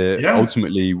 right?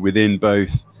 Ultimately within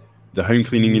both the home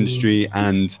cleaning industry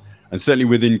and certainly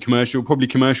within commercial, probably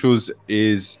commercials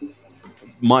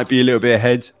might be a little bit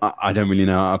ahead. I don't really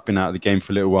know. I've been out of the game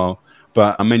for a little while,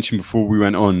 but I mentioned before we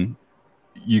went on,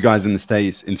 you guys in the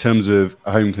States, in terms of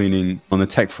home cleaning on the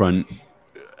tech front,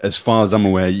 as far as I'm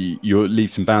aware, you're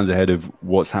leaps and bounds ahead of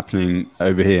what's happening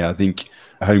over here. I think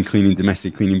home cleaning,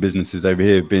 domestic cleaning businesses over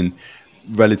here have been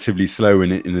relatively slow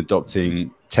in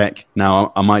adopting tech.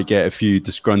 Now, I might get a few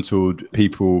disgruntled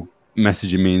people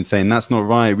messaging me and saying that's not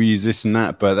right, we use this and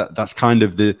that, but that's kind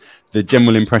of the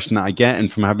general impression that I get, and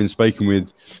from having spoken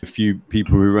with a few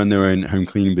people who run their own home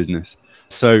cleaning business.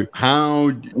 So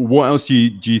what else do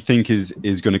you think is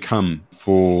going to come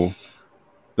for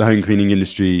the home cleaning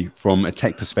industry from a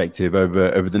tech perspective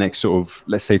over the next sort of,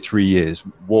 let's say, 3 years?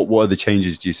 What are the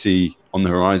changes do you see on the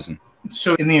horizon?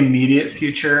 So in the immediate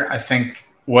future, I think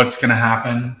what's going to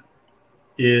happen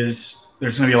is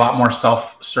there's going to be a lot more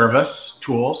self-service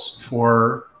tools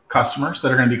for customers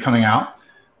that are going to be coming out.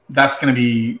 That's going to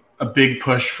be a big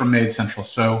push from MaidCentral.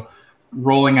 So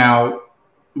rolling out,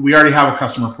 we already have a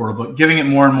customer portal, but giving it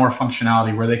more and more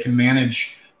functionality where they can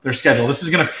manage their schedule. This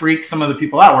is going to freak some of the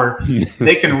people out where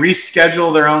they can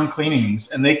reschedule their own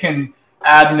cleanings and they can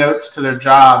add notes to their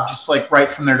job just like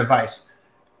right from their device.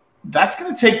 That's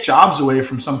going to take jobs away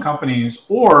from some companies,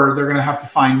 or they're going to have to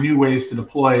find new ways to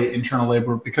deploy internal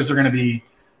labor because they're going to be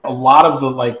a lot of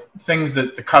the like things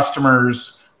that the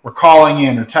customers were calling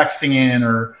in or texting in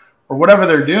or whatever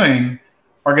they're doing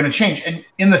are going to change. And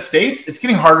in the States, it's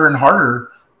getting harder and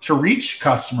harder to reach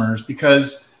customers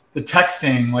because the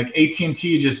texting, like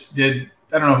AT&T just did,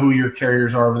 I don't know who your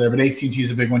carriers are over there, but AT&T is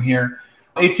a big one here.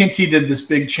 AT&T did this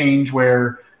big change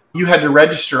where you had to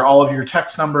register all of your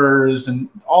text numbers and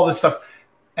all this stuff.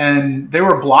 And they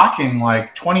were blocking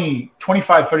like 20,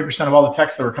 25, 30% of all the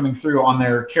texts that were coming through on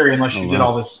their carrier unless you did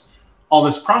all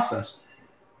this process.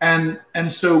 And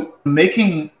so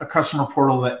making a customer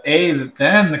portal that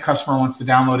then the customer wants to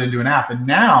download into an app. And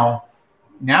now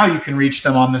you can reach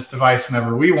them on this device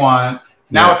whenever we want.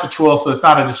 Now it's a tool, so it's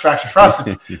not a distraction for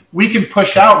us. We can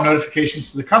push out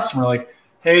notifications to the customer like,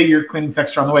 hey, your cleaning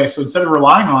texts are on the way. So instead of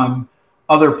relying on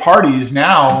other parties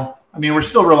now, I mean, we're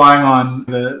still relying on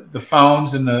the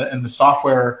phones and the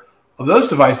software of those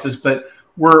devices, but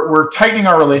we're tightening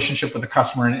our relationship with the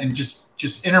customer and just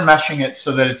intermeshing it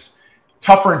so that it's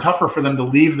tougher and tougher for them to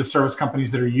leave the service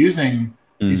companies that are using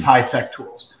these high-tech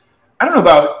tools. I don't know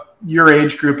about your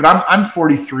age group, but I'm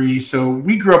 43, so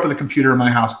we grew up with a computer in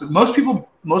my house, but most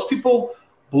people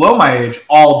below my age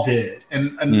all did.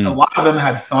 And a lot of them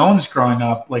had phones growing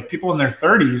up, like people in their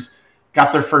 30s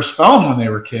got their first phone when they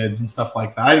were kids and stuff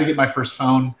like that. I didn't get my first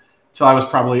phone till I was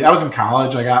in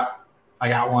college. I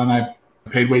got one I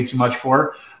paid way too much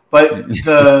for, but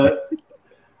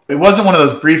it wasn't one of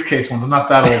those briefcase ones. I'm not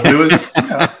that old. It was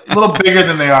a little bigger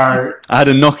than they are. I had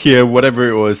a Nokia, whatever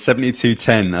it was,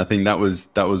 7210. I think that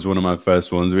was one of my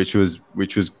first ones, which was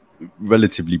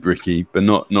relatively bricky, but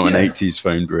not an 80s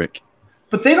phone brick.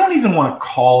 But they don't even want to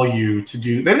call you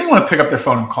they don't even want to pick up their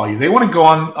phone and call you. They want to go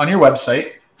on your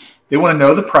website. They want to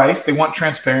know the price. They want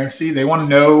transparency. They want to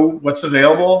know what's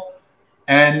available.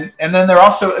 And then they're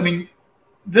also, I mean,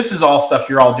 this is all stuff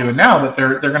you're all doing now, but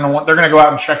they're going to go out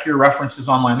and check your references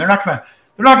online. They're not going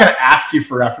to ask you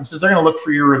for references. They're going to look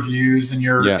for your reviews and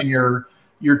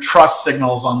your trust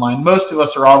signals online. Most of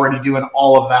us are already doing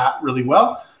all of that really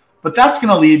well, but that's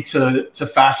going to lead to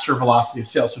faster velocity of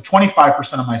sales. So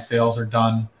 25% of my sales are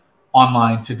done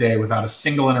online today without a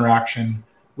single interaction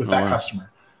with that customer.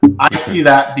 I see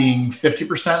that being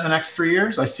 50% in the next 3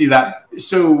 years. I see that.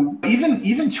 So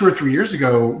even 2 or 3 years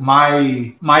ago,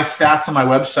 my stats on my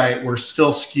website were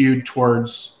still skewed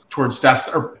towards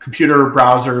desktop or computer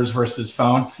browsers versus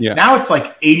phone. Yeah. Now it's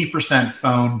like 80%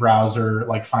 phone browser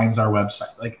like finds our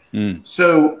website. Like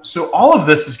so all of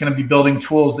this is going to be building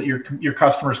tools that your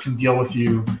customers can deal with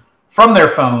you from their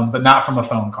phone, but not from a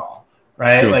phone call,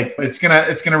 right? Sure. Like it's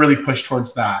gonna really push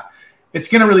towards that. It's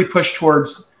gonna really push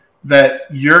towards that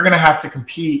you're going to have to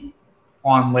compete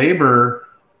on labor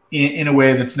in a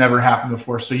way that's never happened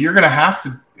before. So you're going to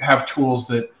have tools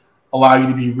that allow you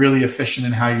to be really efficient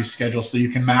in how you schedule so you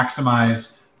can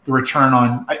maximize the return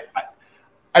on,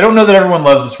 I don't know that everyone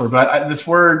loves this word, but this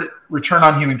word, return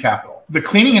on human capital. The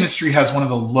cleaning industry has one of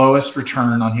the lowest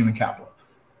return on human capital.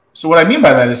 So what I mean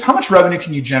by that is how much revenue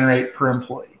can you generate per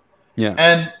employee?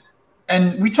 Yeah.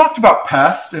 And we talked about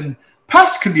pest, and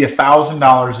pest could be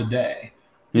 $1,000 a day.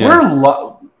 Yeah. We're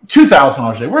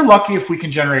 $2,000 a day. We're lucky if we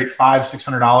can generate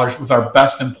 $500-$600 with our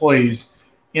best employees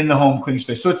in the home cleaning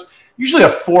space. So it's usually a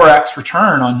 4x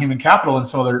return on human capital in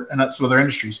some other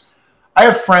industries. I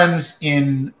have friends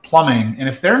in plumbing, and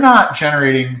if they're not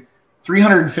generating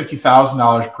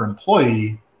 $350,000 per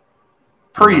employee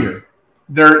per year,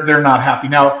 they're not happy.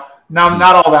 Now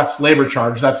not all that's labor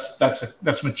charge.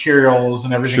 That's materials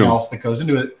and everything else that goes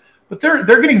into it. But they're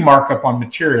getting markup on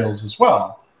materials as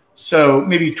well. So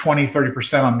maybe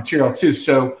 20-30% on material too.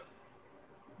 So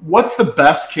what's the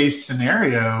best case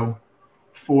scenario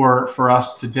for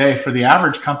us today for the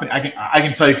average company? I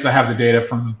can tell you because I have the data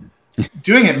from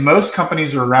doing it. Most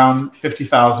companies are around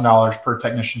 $50,000 per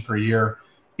technician per year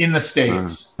in the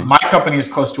States. My company is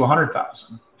close to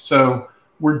 $100,000. So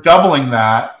we're doubling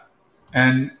that,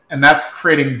 and that's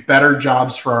creating better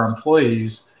jobs for our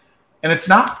employees. And it's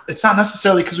not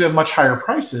necessarily because we have much higher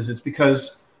prices. It's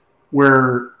because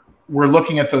we're we're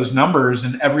looking at those numbers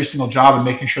in every single job and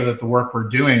making sure that the work we're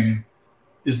doing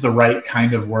is the right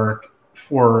kind of work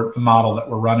for the model that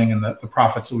we're running and the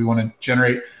profits that we want to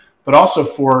generate, but also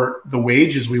for the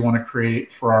wages we want to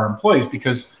create for our employees.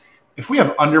 Because if we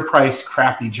have underpriced,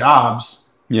 crappy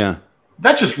jobs,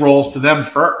 that just rolls to them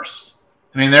first.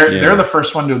 I mean, they're the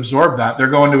first one to absorb that. They're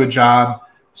going to a job,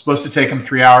 supposed to take them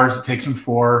 3 hours, it takes them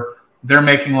 4. They're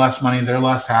making less money, they're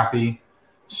less happy.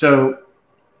 So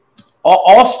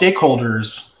all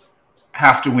stakeholders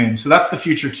have to win. So that's the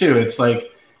future too. It's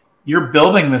like you're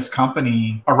building this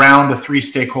company around a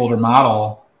 3-stakeholder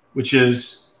model, which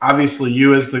is obviously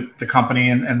you as the company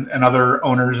and other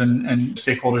owners and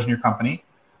stakeholders in your company,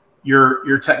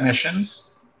 your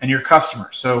technicians and your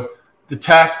customers. So the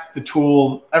tech, the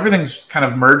tool, everything's kind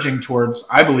of merging towards,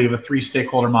 I believe, a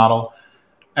 3-stakeholder model.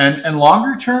 And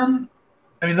longer term,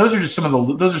 I mean, those are some of the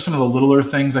littler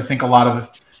things. I think a lot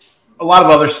of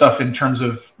other stuff in terms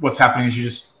of what's happening is you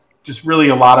just really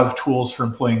a lot of tools for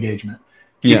employee engagement,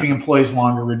 keeping employees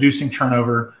longer, reducing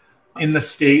turnover. In the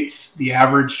States, the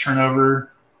average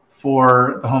turnover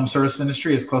for the home service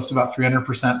industry is close to about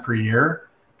 300% per year.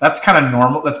 That's kind of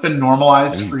normal. That's been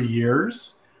normalized for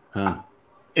years.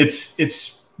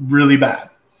 It's really bad.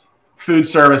 Food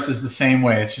service is the same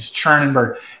way. It's just churn and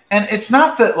burn. And it's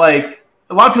not that, like,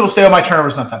 a lot of people say, oh, my turnover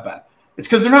is not that bad. It's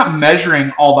because they're not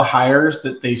measuring all the hires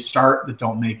that they start that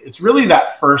don't make it. It's really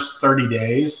that first 30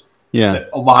 days that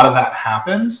a lot of that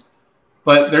happens,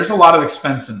 but there's a lot of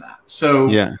expense in that.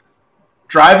 So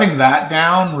driving that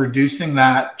down, reducing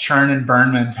that churn and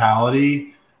burn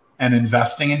mentality and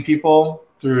investing in people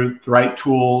through the right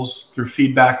tools, through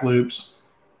feedback loops,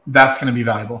 that's going to be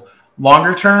valuable.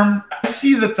 Longer term, I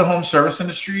see that the home service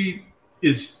industry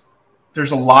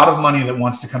there's a lot of money that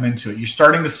wants to come into it. You're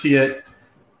starting to see it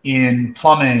in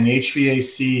plumbing,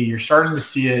 HVAC. You're starting to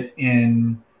see it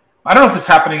in, I don't know if it's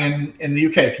happening in the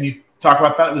UK. Can you talk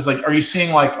about that? It was like, are you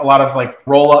seeing like a lot of like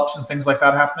roll-ups and things like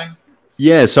that happening?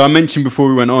 Yeah, so I mentioned before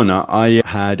we went on, I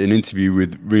had an interview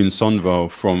with Rune Sondval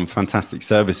from Fantastic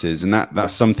Services, and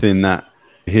that's something that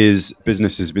his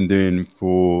business has been doing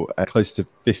for close to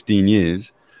 15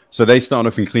 years. So they started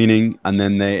off in cleaning, and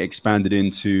then they expanded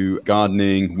into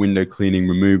gardening, window cleaning,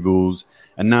 removals,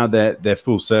 and now they're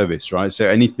full service, right? So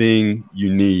anything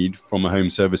you need from a home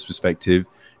service perspective,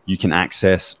 you can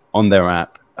access on their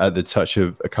app at the touch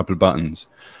of a couple of buttons.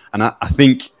 And I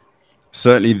think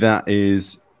certainly that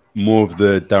is more of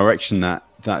the direction that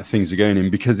things are going in,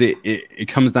 because it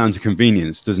comes down to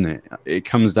convenience, doesn't it? It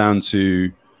comes down to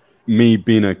me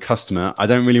being a customer. I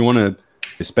don't really want to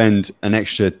spend an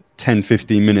extra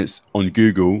 10-15 minutes on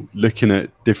Google looking at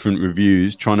different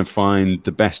reviews, trying to find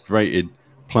the best rated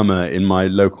plumber in my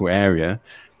local area,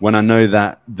 when I know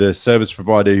that the service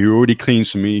provider who already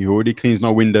cleans for me, who already cleans my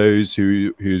windows,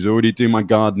 who's already doing my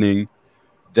gardening,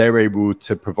 they're able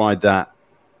to provide that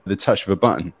at the touch of a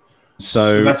button.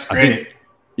 So that's great.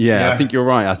 I think you're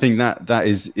right. I think that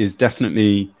is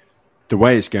definitely the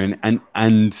way it's going.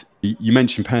 And you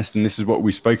mentioned pest, and this is what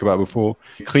we spoke about before.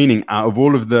 Cleaning, out of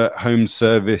all of the home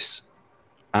services,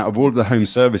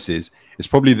 it's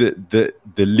probably the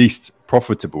least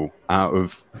profitable out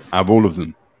of all of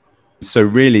them. So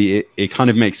really, it kind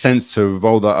of makes sense to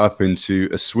roll that up into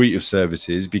a suite of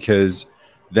services, because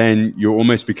then you're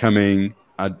almost becoming,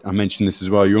 I mentioned this as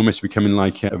well, you're almost becoming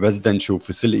like a residential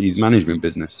facilities management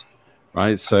business,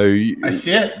 right? So I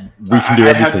see it. We can do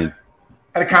everything.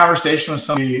 I had a conversation with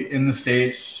somebody in the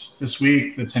States this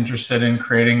week that's interested in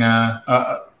creating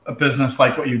a business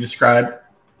like what you described.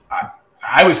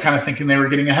 I was kind of thinking they were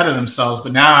getting ahead of themselves,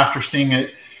 but now after seeing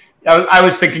it, I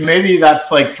was thinking maybe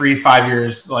that's like 3-5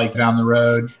 years like down the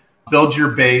road. Build your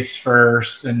base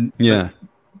first, and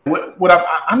what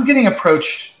I'm getting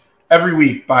approached every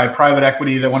week by private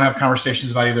equity that want to have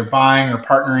conversations about either buying or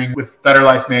partnering with Better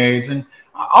Life Maids, and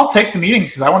I'll take the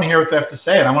meetings because I want to hear what they have to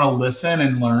say and I want to listen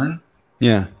and learn.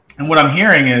 Yeah. And what I'm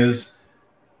hearing is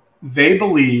they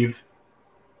believe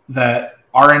that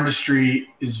our industry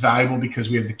is valuable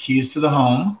because we have the keys to the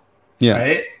home. Yeah.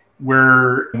 Right.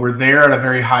 We're there at a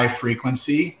very high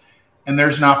frequency, and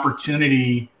there's an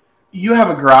opportunity. You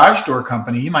have a garage door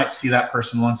company, you might see that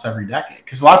person once every decade,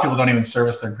 because a lot of people don't even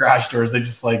service their garage doors. They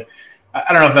just like,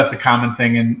 I don't know if that's a common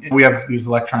thing. And we have these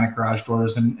electronic garage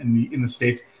doors in the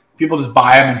States. People just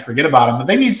buy them and forget about them, but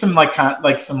they need some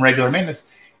like some regular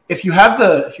maintenance. If you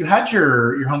had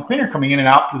your home cleaner coming in and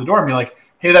out through the door and be like,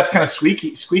 hey, that's kind of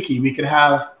squeaky. We could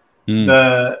have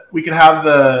the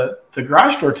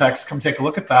garage door techs come take a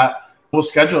look at that. We'll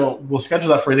schedule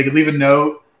that for you. They could leave a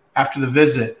note after the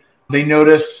visit. They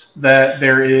notice that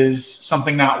there is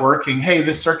something not working. Hey,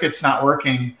 this circuit's not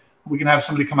working. We can have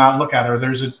somebody come out and look at it. Or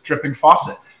there's a dripping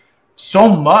faucet.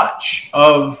 so much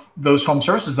of those home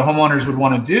services the homeowners would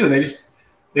want to do,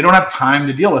 they don't have time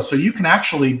to deal with. So you can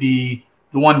actually be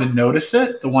the one to notice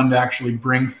it, the one to actually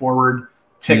bring forward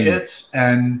tickets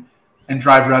and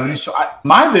drive revenue. So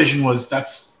my vision was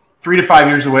that's 3 to 5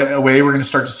 years away. We're going to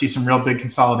start to see some real big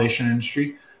consolidation in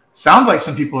industry. Sounds like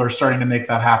some people are starting to make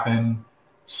that happen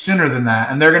sooner than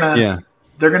that. And they're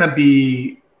going to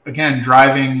be, again,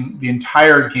 driving the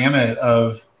entire gamut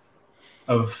of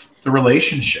the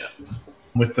relationship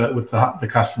with the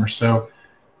customer. So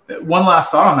one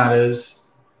last thought on that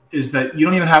is that you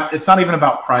don't even have, it's not even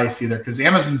about price either, because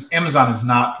Amazon is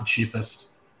not the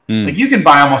cheapest. Like you can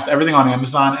buy almost everything on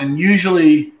Amazon, and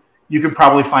usually you can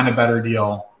probably find a better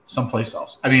deal someplace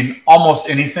else. I mean, almost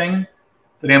anything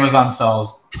that Amazon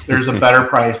sells, there's a better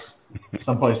price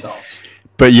someplace else.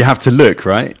 But you have to look,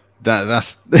 right?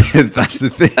 That's the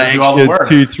thing. Extra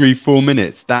 2, 3, 4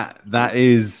 minutes.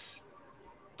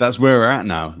 That's where we're at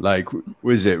now. Like,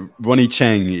 what is it? Ronnie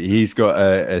Cheng, he's got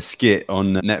a skit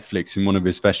on Netflix in one of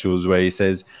his specials where he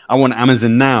says, I want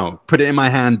Amazon now. Put it in my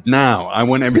hand now. I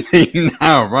want everything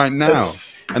now, right now.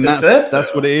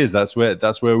 That's what it is. That's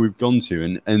where we've gone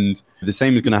to. And the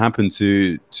same is going to happen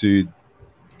to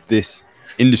this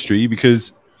industry,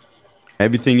 because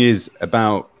everything is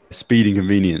about speed and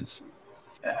convenience.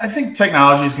 I think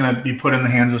technology is going to be put in the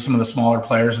hands of some of the smaller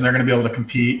players, and they're going to be able to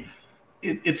compete.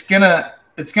 It's going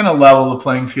to level the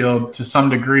playing field to some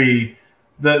degree.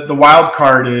 The wild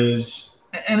card is,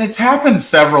 and it's happened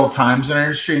several times in our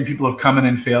industry, and people have come in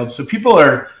and failed. So people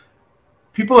are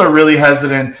really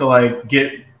hesitant to like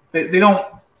they're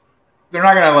not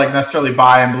going to like necessarily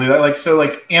buy and believe that. Like, so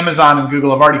like Amazon and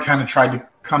Google have already kind of tried to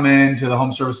come into the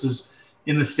home services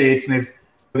in the States, and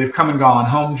they've come and gone.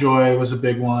 HomeJoy was a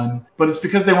big one, but it's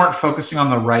because they weren't focusing on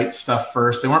the right stuff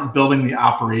first. They weren't building the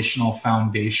operational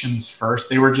foundations first.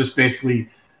 They were just basically,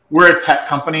 we're a tech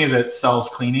company that sells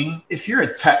cleaning. If you're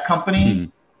a tech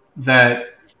company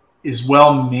that is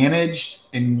well managed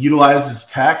and utilizes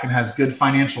tech and has good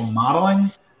financial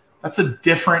modeling, that's a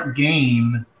different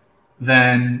game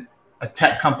than a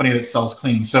tech company that sells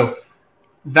cleaning. So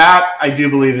that, I do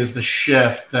believe, is the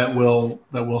shift that will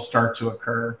start to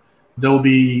occur. There will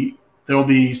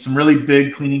be some really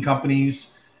big cleaning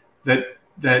companies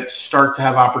that start to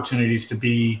have opportunities to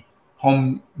be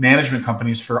home management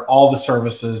companies for all the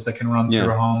services that can run through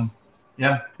a home.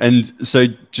 Yeah. And so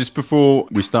just before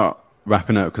we start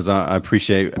wrapping up, because I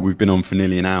appreciate we've been on for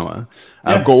nearly an hour,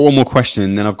 I've got one more question,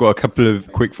 and then I've got a couple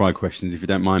of quick fire questions, if you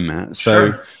don't mind, Matt.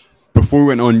 So before we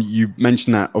went on, you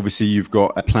mentioned that obviously you've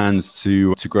got plans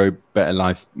to grow Better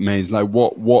Life Maids. Like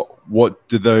what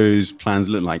do those plans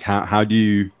look like? How do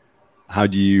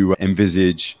you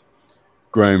envisage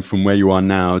growing from where you are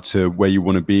now to where you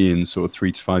want to be in sort of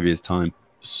 3 to 5 years time?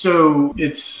 So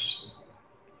it's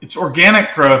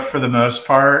organic growth for the most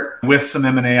part, with some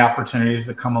M&A opportunities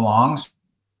that come along.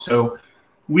 So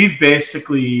we've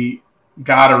basically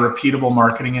got a repeatable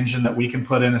marketing engine that we can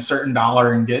put in a certain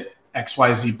dollar and get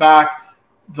XYZ back.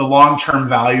 The long-term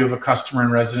value of a customer in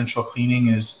residential cleaning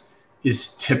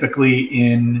is typically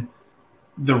in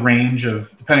the range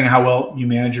of, depending on how well you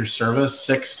manage your service,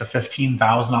 $6,000 to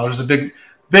 $15,000. A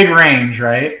big range,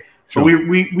 right? Sure. But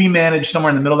we manage somewhere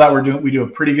in the middle of that. We do a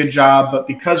pretty good job, but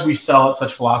because we sell at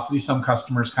such velocity, some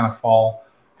customers kind of fall.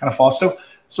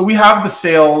 So we have the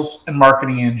sales and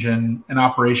marketing engine and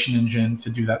operation engine to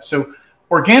do that. So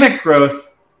organic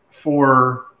growth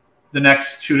for the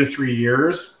next 2 to 3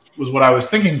 years was what I was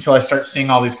thinking, until I start seeing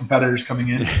all these competitors coming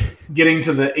in, getting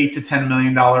to the $8 to $10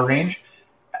 million range.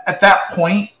 At that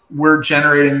point, we're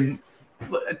generating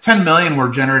 $10 million. We're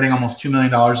generating almost $2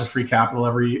 million of free capital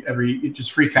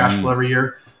just free cash flow every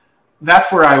year.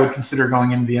 That's where I would consider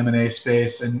going into the M&A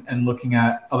space and looking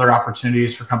at other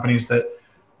opportunities for companies that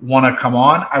want to come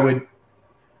on. I would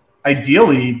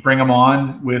ideally bring them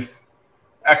on with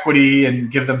equity and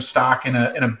give them stock in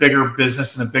a bigger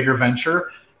business and a bigger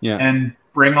venture, and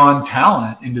bring on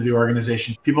talent into the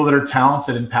organization, people that are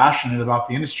talented and passionate about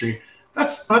the industry.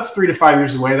 That's 3 to 5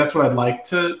 years away. That's what I'd like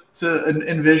to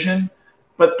envision.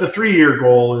 But the 3-year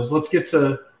goal is let's get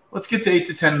to 8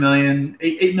 to 10 million.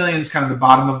 8 million is kind of the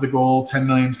bottom of the goal. 10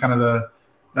 million is kind of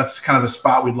the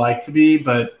spot we'd like to be,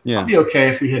 but I'll be okay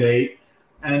if we hit 8.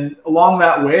 And along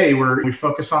that way, we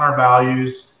focus on our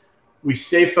values. We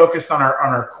stay focused on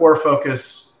our core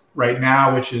focus right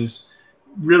now, which is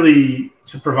really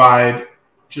to provide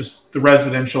just the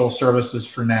residential services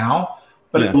for now,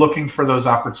 but looking for those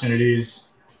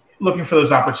opportunities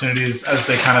as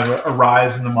they kind of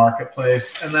arise in the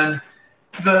marketplace. And then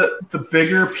the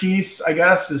bigger piece, I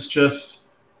guess, is just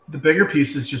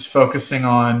focusing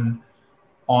on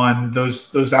on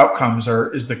those outcomes.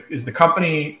 Is the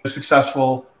company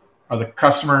successful? Are the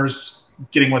customers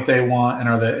getting what they want, and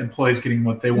are the employees getting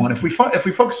what they want? If we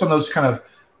focus on those kind of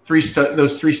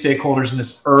those three stakeholders in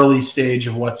this early stage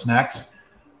of what's next,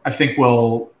 I think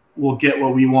we'll get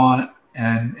what we want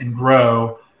and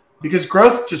grow. Because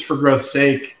growth just for growth's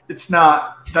sake, that's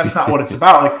not what it's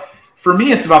about. Like for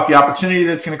me, it's about the opportunity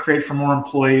that's going to create for more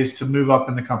employees to move up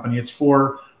in the company. It's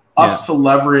for us to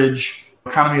leverage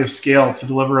economy of scale to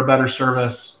deliver a better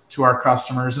service to our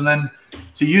customers, and then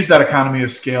to use that economy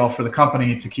of scale for the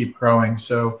company to keep growing.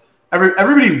 So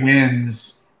everybody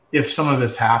wins if some of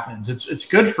this happens. It's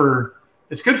good for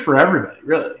everybody,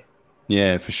 really.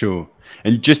 Yeah, for sure.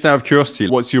 And just out of curiosity,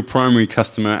 what's your primary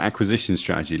customer acquisition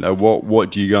strategy? Like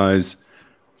what do you guys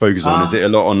focus on? Is it a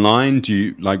lot online? Do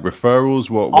you like referrals?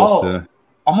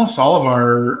 Almost all of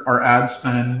our ad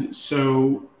spend.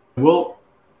 So we'll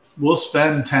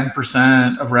spend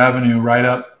 10% of revenue right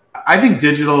up. I think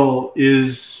digital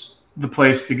is the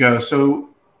place to go. So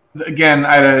again,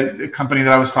 I had a company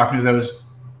that I was talking to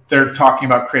they're talking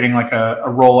about creating like a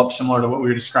roll-up similar to what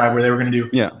we described, where they were going to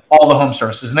do all the home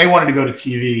services, and they wanted to go to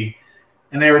TV,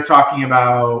 and they were talking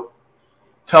about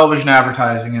television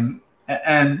advertising.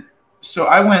 And so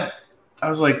I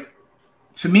was like,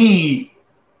 to me,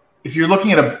 if you're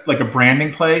looking at a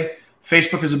branding play,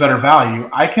 Facebook is a better value.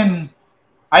 I can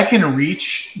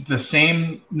reach the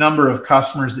same number of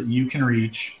customers that you can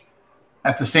reach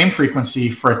at the same frequency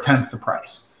for 1/10 the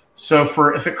price. So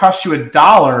if it costs you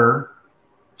 $1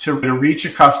 to reach a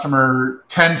customer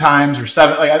 10 times or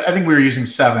 7, like I think we were using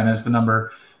 7 as the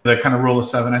number, the kind of rule of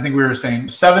 7. I think we were saying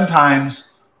 7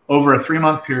 times over a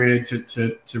 3-month period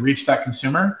to reach that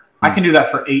consumer. I can do that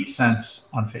for 8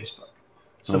 cents on Facebook.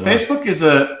 So Facebook is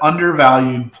an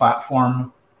undervalued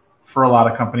platform for a lot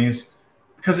of companies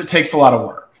because it takes a lot of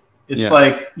work. It's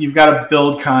like you've got to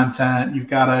build content, you've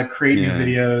got to create new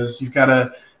videos, you've got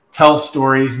to tell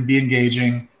stories and be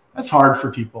engaging. That's hard for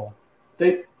people.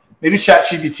 Maybe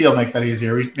ChatGPT will make that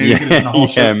easier. Maybe we could have done a whole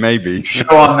show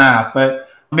on that, but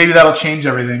maybe that'll change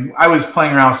everything. I was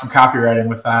playing around with some copywriting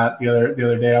with that the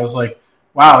other day. I was like,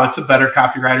 wow, it's a better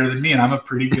copywriter than me, and I'm a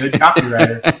pretty good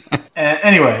copywriter. And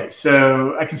anyway,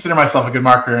 so I consider myself a good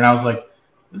marketer, and I was like,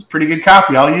 this is pretty good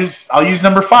copy. I'll use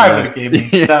number 5 that it gave me.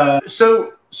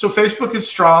 So Facebook is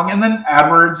strong, and then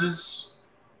AdWords is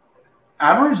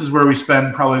where we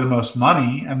spend probably the most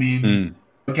money. I mean,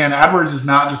 again, AdWords is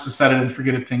not just a set it and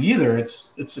forget it thing either.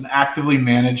 It's an actively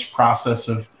managed process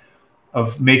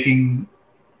of making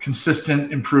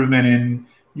consistent improvement in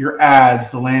your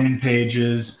ads, the landing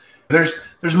pages.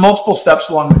 There's multiple steps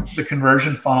along the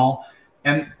conversion funnel,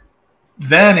 and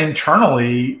then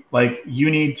internally, like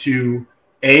you need to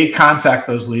contact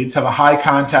those leads, have a high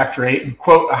contact rate, and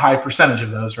quote a high percentage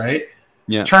of those, right?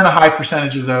 Yeah. Turn a high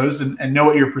percentage of those and know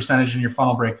what your percentage in your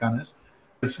funnel breakdown is.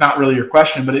 It's not really your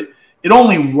question, but it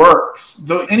only works,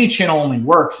 though any channel only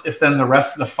works if then the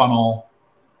rest of the funnel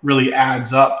really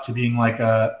adds up to being like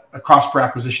a cost per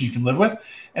acquisition you can live with.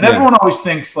 And everyone always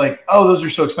thinks like, oh, those are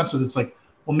so expensive. It's like,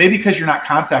 well, maybe because you're not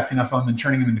contacting enough of them and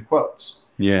turning them into quotes.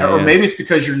 Or maybe it's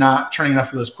because you're not turning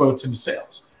enough of those quotes into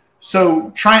sales.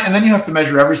 So and then you have to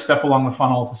measure every step along the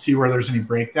funnel to see where there's any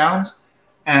breakdowns.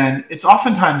 And it's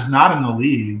oftentimes not in the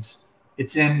leads.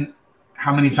 It's in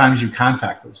how many times you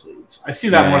contact those leads. I see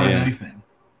that more than anything.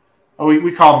 Oh,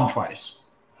 we called them twice.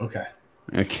 Okay.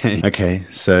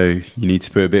 So you need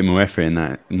to put a bit more effort in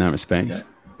that respect. Yeah.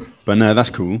 But no,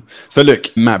 that's cool. So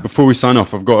look, Matt, before we sign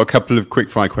off, I've got a couple of quick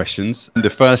fire questions. The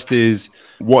first is,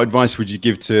 what advice would you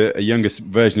give to a younger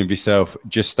version of yourself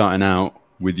just starting out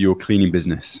with your cleaning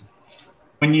business?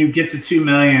 When you get to 2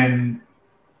 million,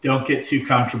 don't get too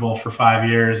comfortable for 5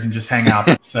 years and just hang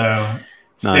out. So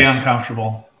stay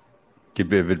uncomfortable. Good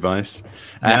bit of advice.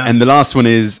 And the last one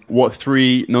is, what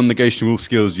 3 non-negotiable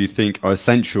skills do you think are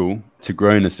essential to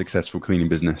growing a successful cleaning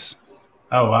business?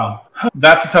 Oh, wow.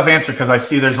 That's a tough answer because I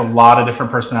see there's a lot of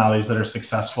different personalities that are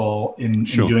successful in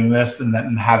doing this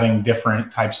and having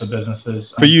different types of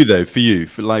businesses. For you, though,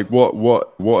 for like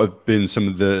what have been some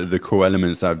of the core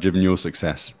elements that have driven your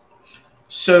success?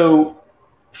 So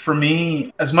for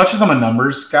me, as much as I'm a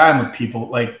numbers guy, I'm a people,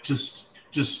 like just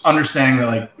understanding that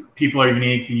like people are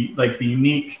unique, the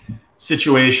unique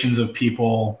situations of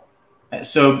people.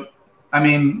 So, I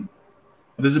mean,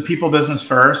 there's a people business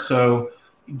first. So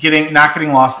not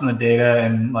getting lost in the data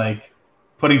and like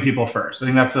putting people first. I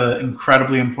think that's an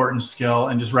incredibly important skill,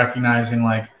 and just recognizing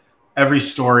like every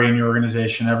story in your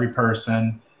organization, every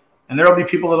person, and there'll be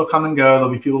people that'll come and go.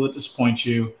 There'll be people that disappoint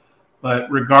you, but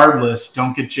regardless,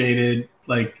 don't get jaded.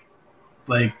 Just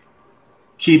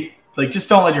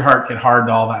don't let your heart get hard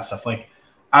to all that stuff. Like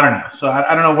I don't know. So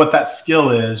I don't know what that skill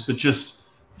is, but just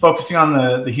focusing on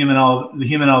the human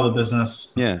element of the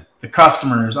business, the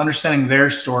customers, understanding their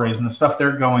stories and the stuff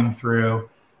they're going through,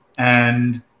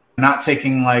 and not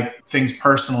taking like things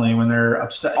personally when they're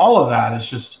upset. All of that is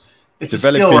just, it's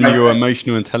developing a skill, right? Your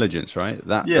emotional intelligence, right?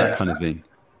 That kind of thing.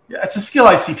 Yeah, it's a skill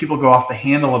I see people go off the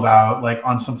handle about, like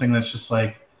on something that's just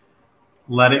like,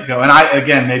 let it go. And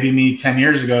again, maybe me 10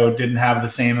 years ago didn't have the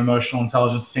same emotional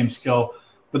intelligence, same skill,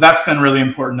 but that's been really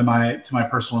important to my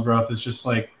personal growth, is just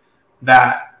like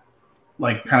that,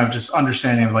 like kind of just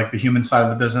understanding of like the human side of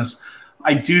the business.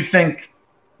 I do think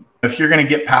if you're going to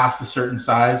get past a certain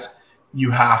size,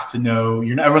 you have to know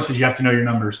everyone says you have to know your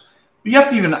numbers, but you have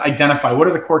to even identify what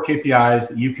are the core KPIs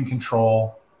that you can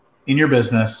control in your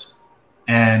business,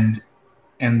 and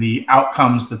the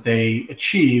outcomes that they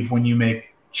achieve when you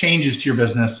make changes to your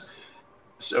business.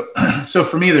 So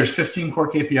for me, there's 15 core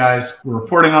KPIs. We're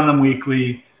reporting on them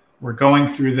weekly. We're going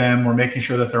through them. We're making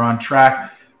sure that they're on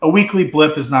track. A weekly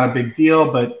blip is not a big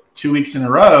deal, but 2 weeks in a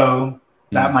row,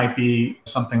 that might be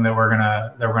something that we're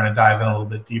gonna dive in a little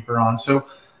bit deeper on. So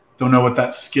don't know what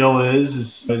that skill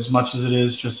is as much as it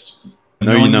is just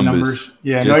know your numbers.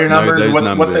 Yeah, just know your numbers,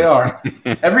 numbers. What they are.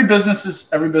 Every business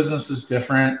is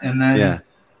different, and then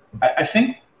I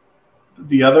think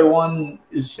the other one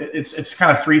is it's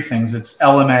kind of three things. It's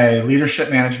LMA, leadership,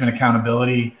 management,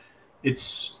 accountability.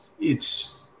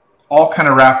 It's all kind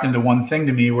of wrapped into one thing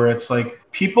to me, where it's like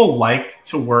people like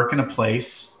to work in a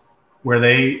place where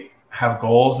they have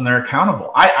goals and they're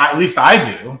accountable. At least I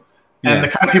do. And the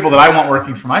kind of people that I want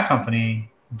working for my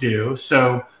company do.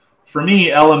 So for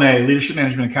me, LMA, leadership,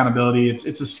 management, accountability, it's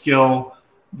a skill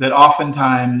that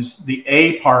oftentimes the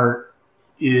A part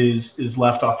is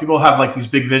left off. People have like these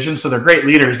big visions, so they're great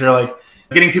leaders. They're like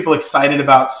getting people excited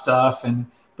about stuff,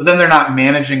 but then they're not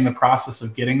managing the process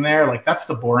of getting there. Like that's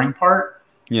the boring part.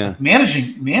 Yeah,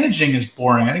 managing is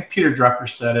boring. I think Peter Drucker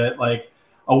said it. Like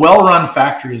a well-run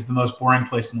factory is the most boring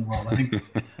place in the world. I think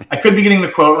I could be getting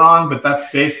the quote wrong, but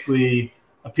that's basically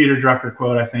a Peter Drucker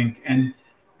quote, I think. And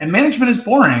management is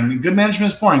boring. Good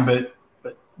management is boring, but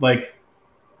like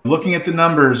looking at the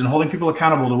numbers and holding people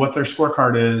accountable to what their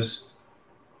scorecard is,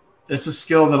 it's a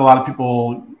skill that a lot of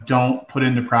people don't put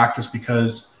into practice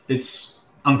because it's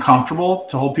uncomfortable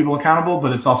to hold people accountable,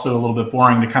 but it's also a little bit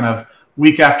boring to kind of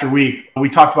week after week. We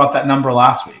talked about that number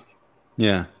last week.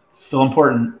 Yeah. It's still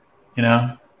important, you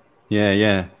know?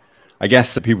 Yeah. I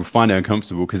guess that people find it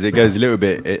uncomfortable because it goes a little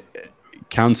bit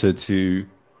counter to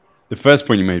the first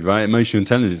point you made, right? Emotional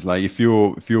intelligence. Like if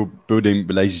you're building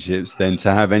relationships, then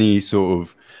to have any sort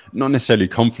of, not necessarily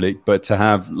conflict, but to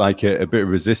have like a bit of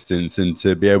resistance and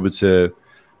to be able to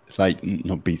like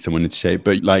not beat someone into shape,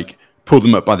 but like pull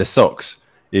them up by the socks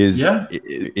is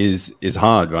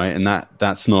hard, right? And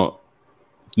that's not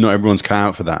everyone's cut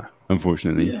out for that,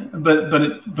 unfortunately. Yeah,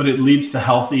 but it leads to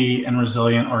healthy and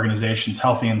resilient organizations,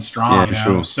 healthy and strong. Yeah, for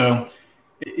sure. So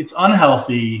it's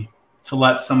unhealthy to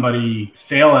let somebody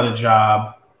fail at a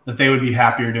job that they would be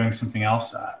happier doing something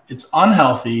else at. It's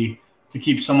unhealthy to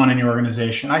keep someone in your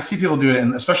organization. I see people do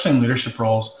it, especially in leadership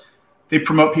roles. They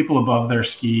promote people above their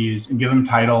skis and give them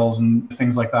titles and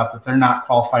things like that they're not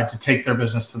qualified to take their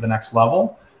business to the next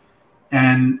level.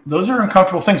 And those are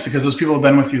uncomfortable things because those people have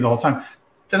been with you the whole time.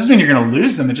 That doesn't mean you're going to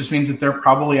lose them. It just means that they're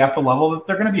probably at the level that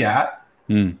they're going to be at,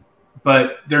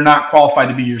 but they're not qualified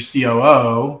to be your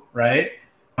COO, right?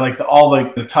 Like all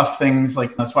the tough things.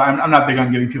 Like that's why I'm not big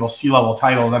on giving people C-level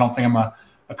titles. I don't think I'm a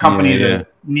company that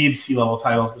needs C-level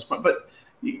titles at this point. But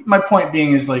my point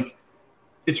being is like,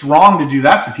 it's wrong to do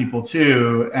that to people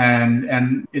too.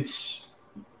 And it's,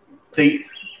 they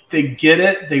get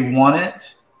it, they want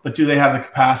it, but do they have the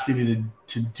capacity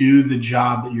to do the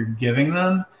job that you're giving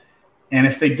them? And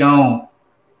if they don't,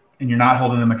 and you're not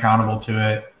holding them accountable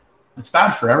to it, it's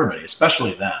bad for everybody,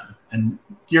 especially them and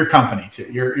your company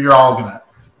too. You're all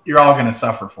gonna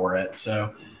suffer for it.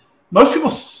 So most people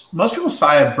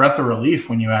sigh a breath of relief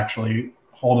when you actually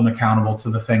hold them accountable to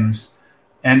the things.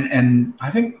 And I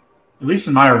think, at least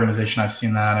in my organization, I've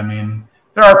seen that. I mean,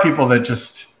 there are people that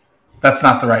just, that's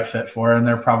not the right fit for, and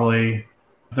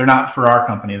they're not for our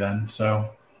company then.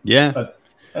 So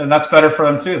and that's better for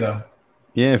them too, though.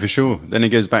 Yeah, for sure. Then it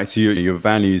goes back to your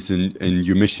values and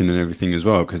your mission and everything as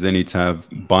well, because they need to have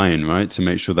buy-in, right? To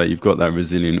make sure that you've got that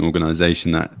resilient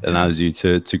organization that allows you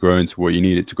to grow into what you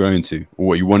need it to grow into, or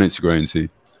what you want it to grow into.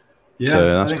 Yeah,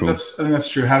 so that's cool. I think that's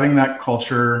true. Having that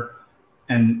culture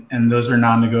and those are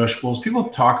non-negotiables. People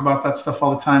talk about that stuff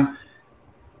all the time.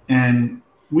 And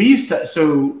we used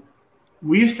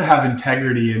to have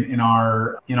integrity in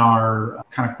our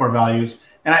kind of core values.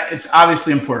 And it's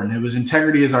obviously important. It was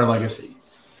integrity is our legacy.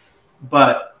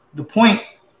 But the point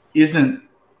isn't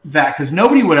that, because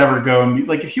nobody would ever go and be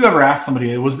like, if you ever ask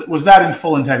somebody, was that in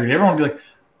full integrity? Everyone would be like,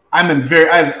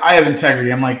 I have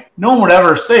integrity. I'm like, no one would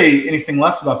ever say anything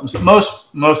less about themselves.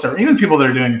 Most even people that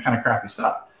are doing kind of crappy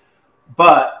stuff.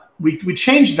 But we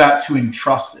changed that to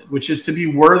entrusted, which is to be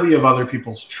worthy of other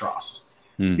people's trust,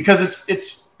 because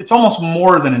it's almost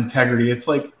more than integrity. It's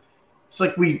like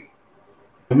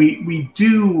we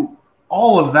do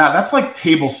all of that. That's like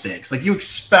table stakes. Like, you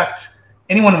expect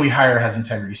anyone we hire has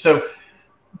integrity. So,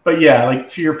 but yeah, like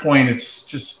to your point, it's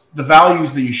just the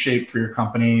values that you shape for your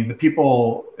company. The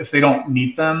people, if they don't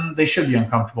meet them, they should be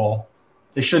uncomfortable.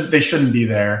 They shouldn't be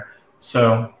there.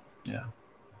 So, yeah.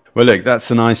 Well, look,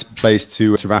 that's a nice place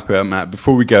to wrap it up, Matt.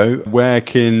 Before we go, where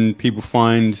can people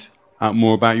find out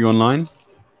more about you online?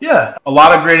 Yeah, a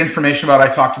lot of great information about what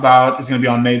I talked about is going to be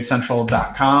on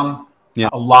maidcentral.com. Yeah.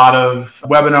 A lot of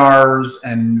webinars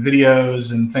and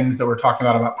videos and things that we're talking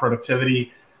about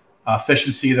productivity,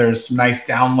 efficiency. There's some nice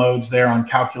downloads there on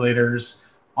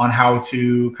calculators on how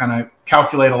to kind of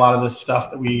calculate a lot of this stuff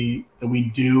that we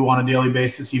do on a daily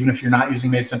basis, even if you're not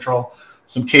using MaidCentral.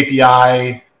 Some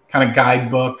KPI kind of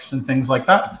guidebooks and things like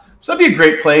that. So that'd be a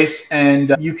great place.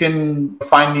 And you can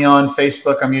find me on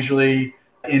Facebook. I'm usually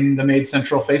in the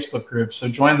MaidCentral Facebook group. So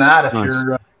join that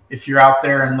if you're out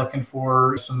there and looking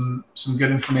for some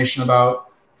good information about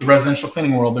the residential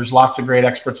cleaning world. There's lots of great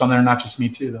experts on there, not just me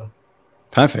too, though.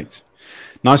 Perfect.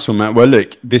 Nice one, Matt. Well,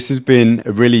 look, this has been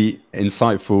a really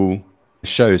insightful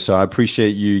show, so I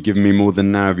appreciate you giving me more than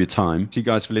an hour of your time. Thank you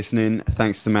guys for listening.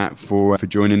 Thanks to Matt for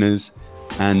joining us.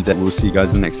 And we'll see you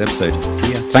guys in the next episode.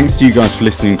 See ya. Thanks to you guys for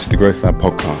listening to the Growth Lab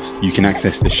podcast. You can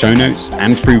access the show notes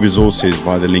and free resources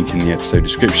via the link in the episode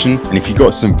description. And if you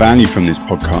got some value from this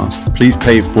podcast, please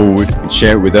pay it forward and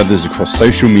share it with others across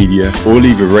social media, or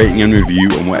leave a rating and review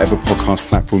on whatever podcast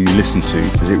platform you listen to,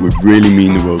 as it would really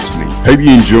mean the world to me. Hope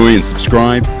you enjoy and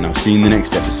subscribe, and I'll see you in the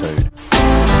next episode.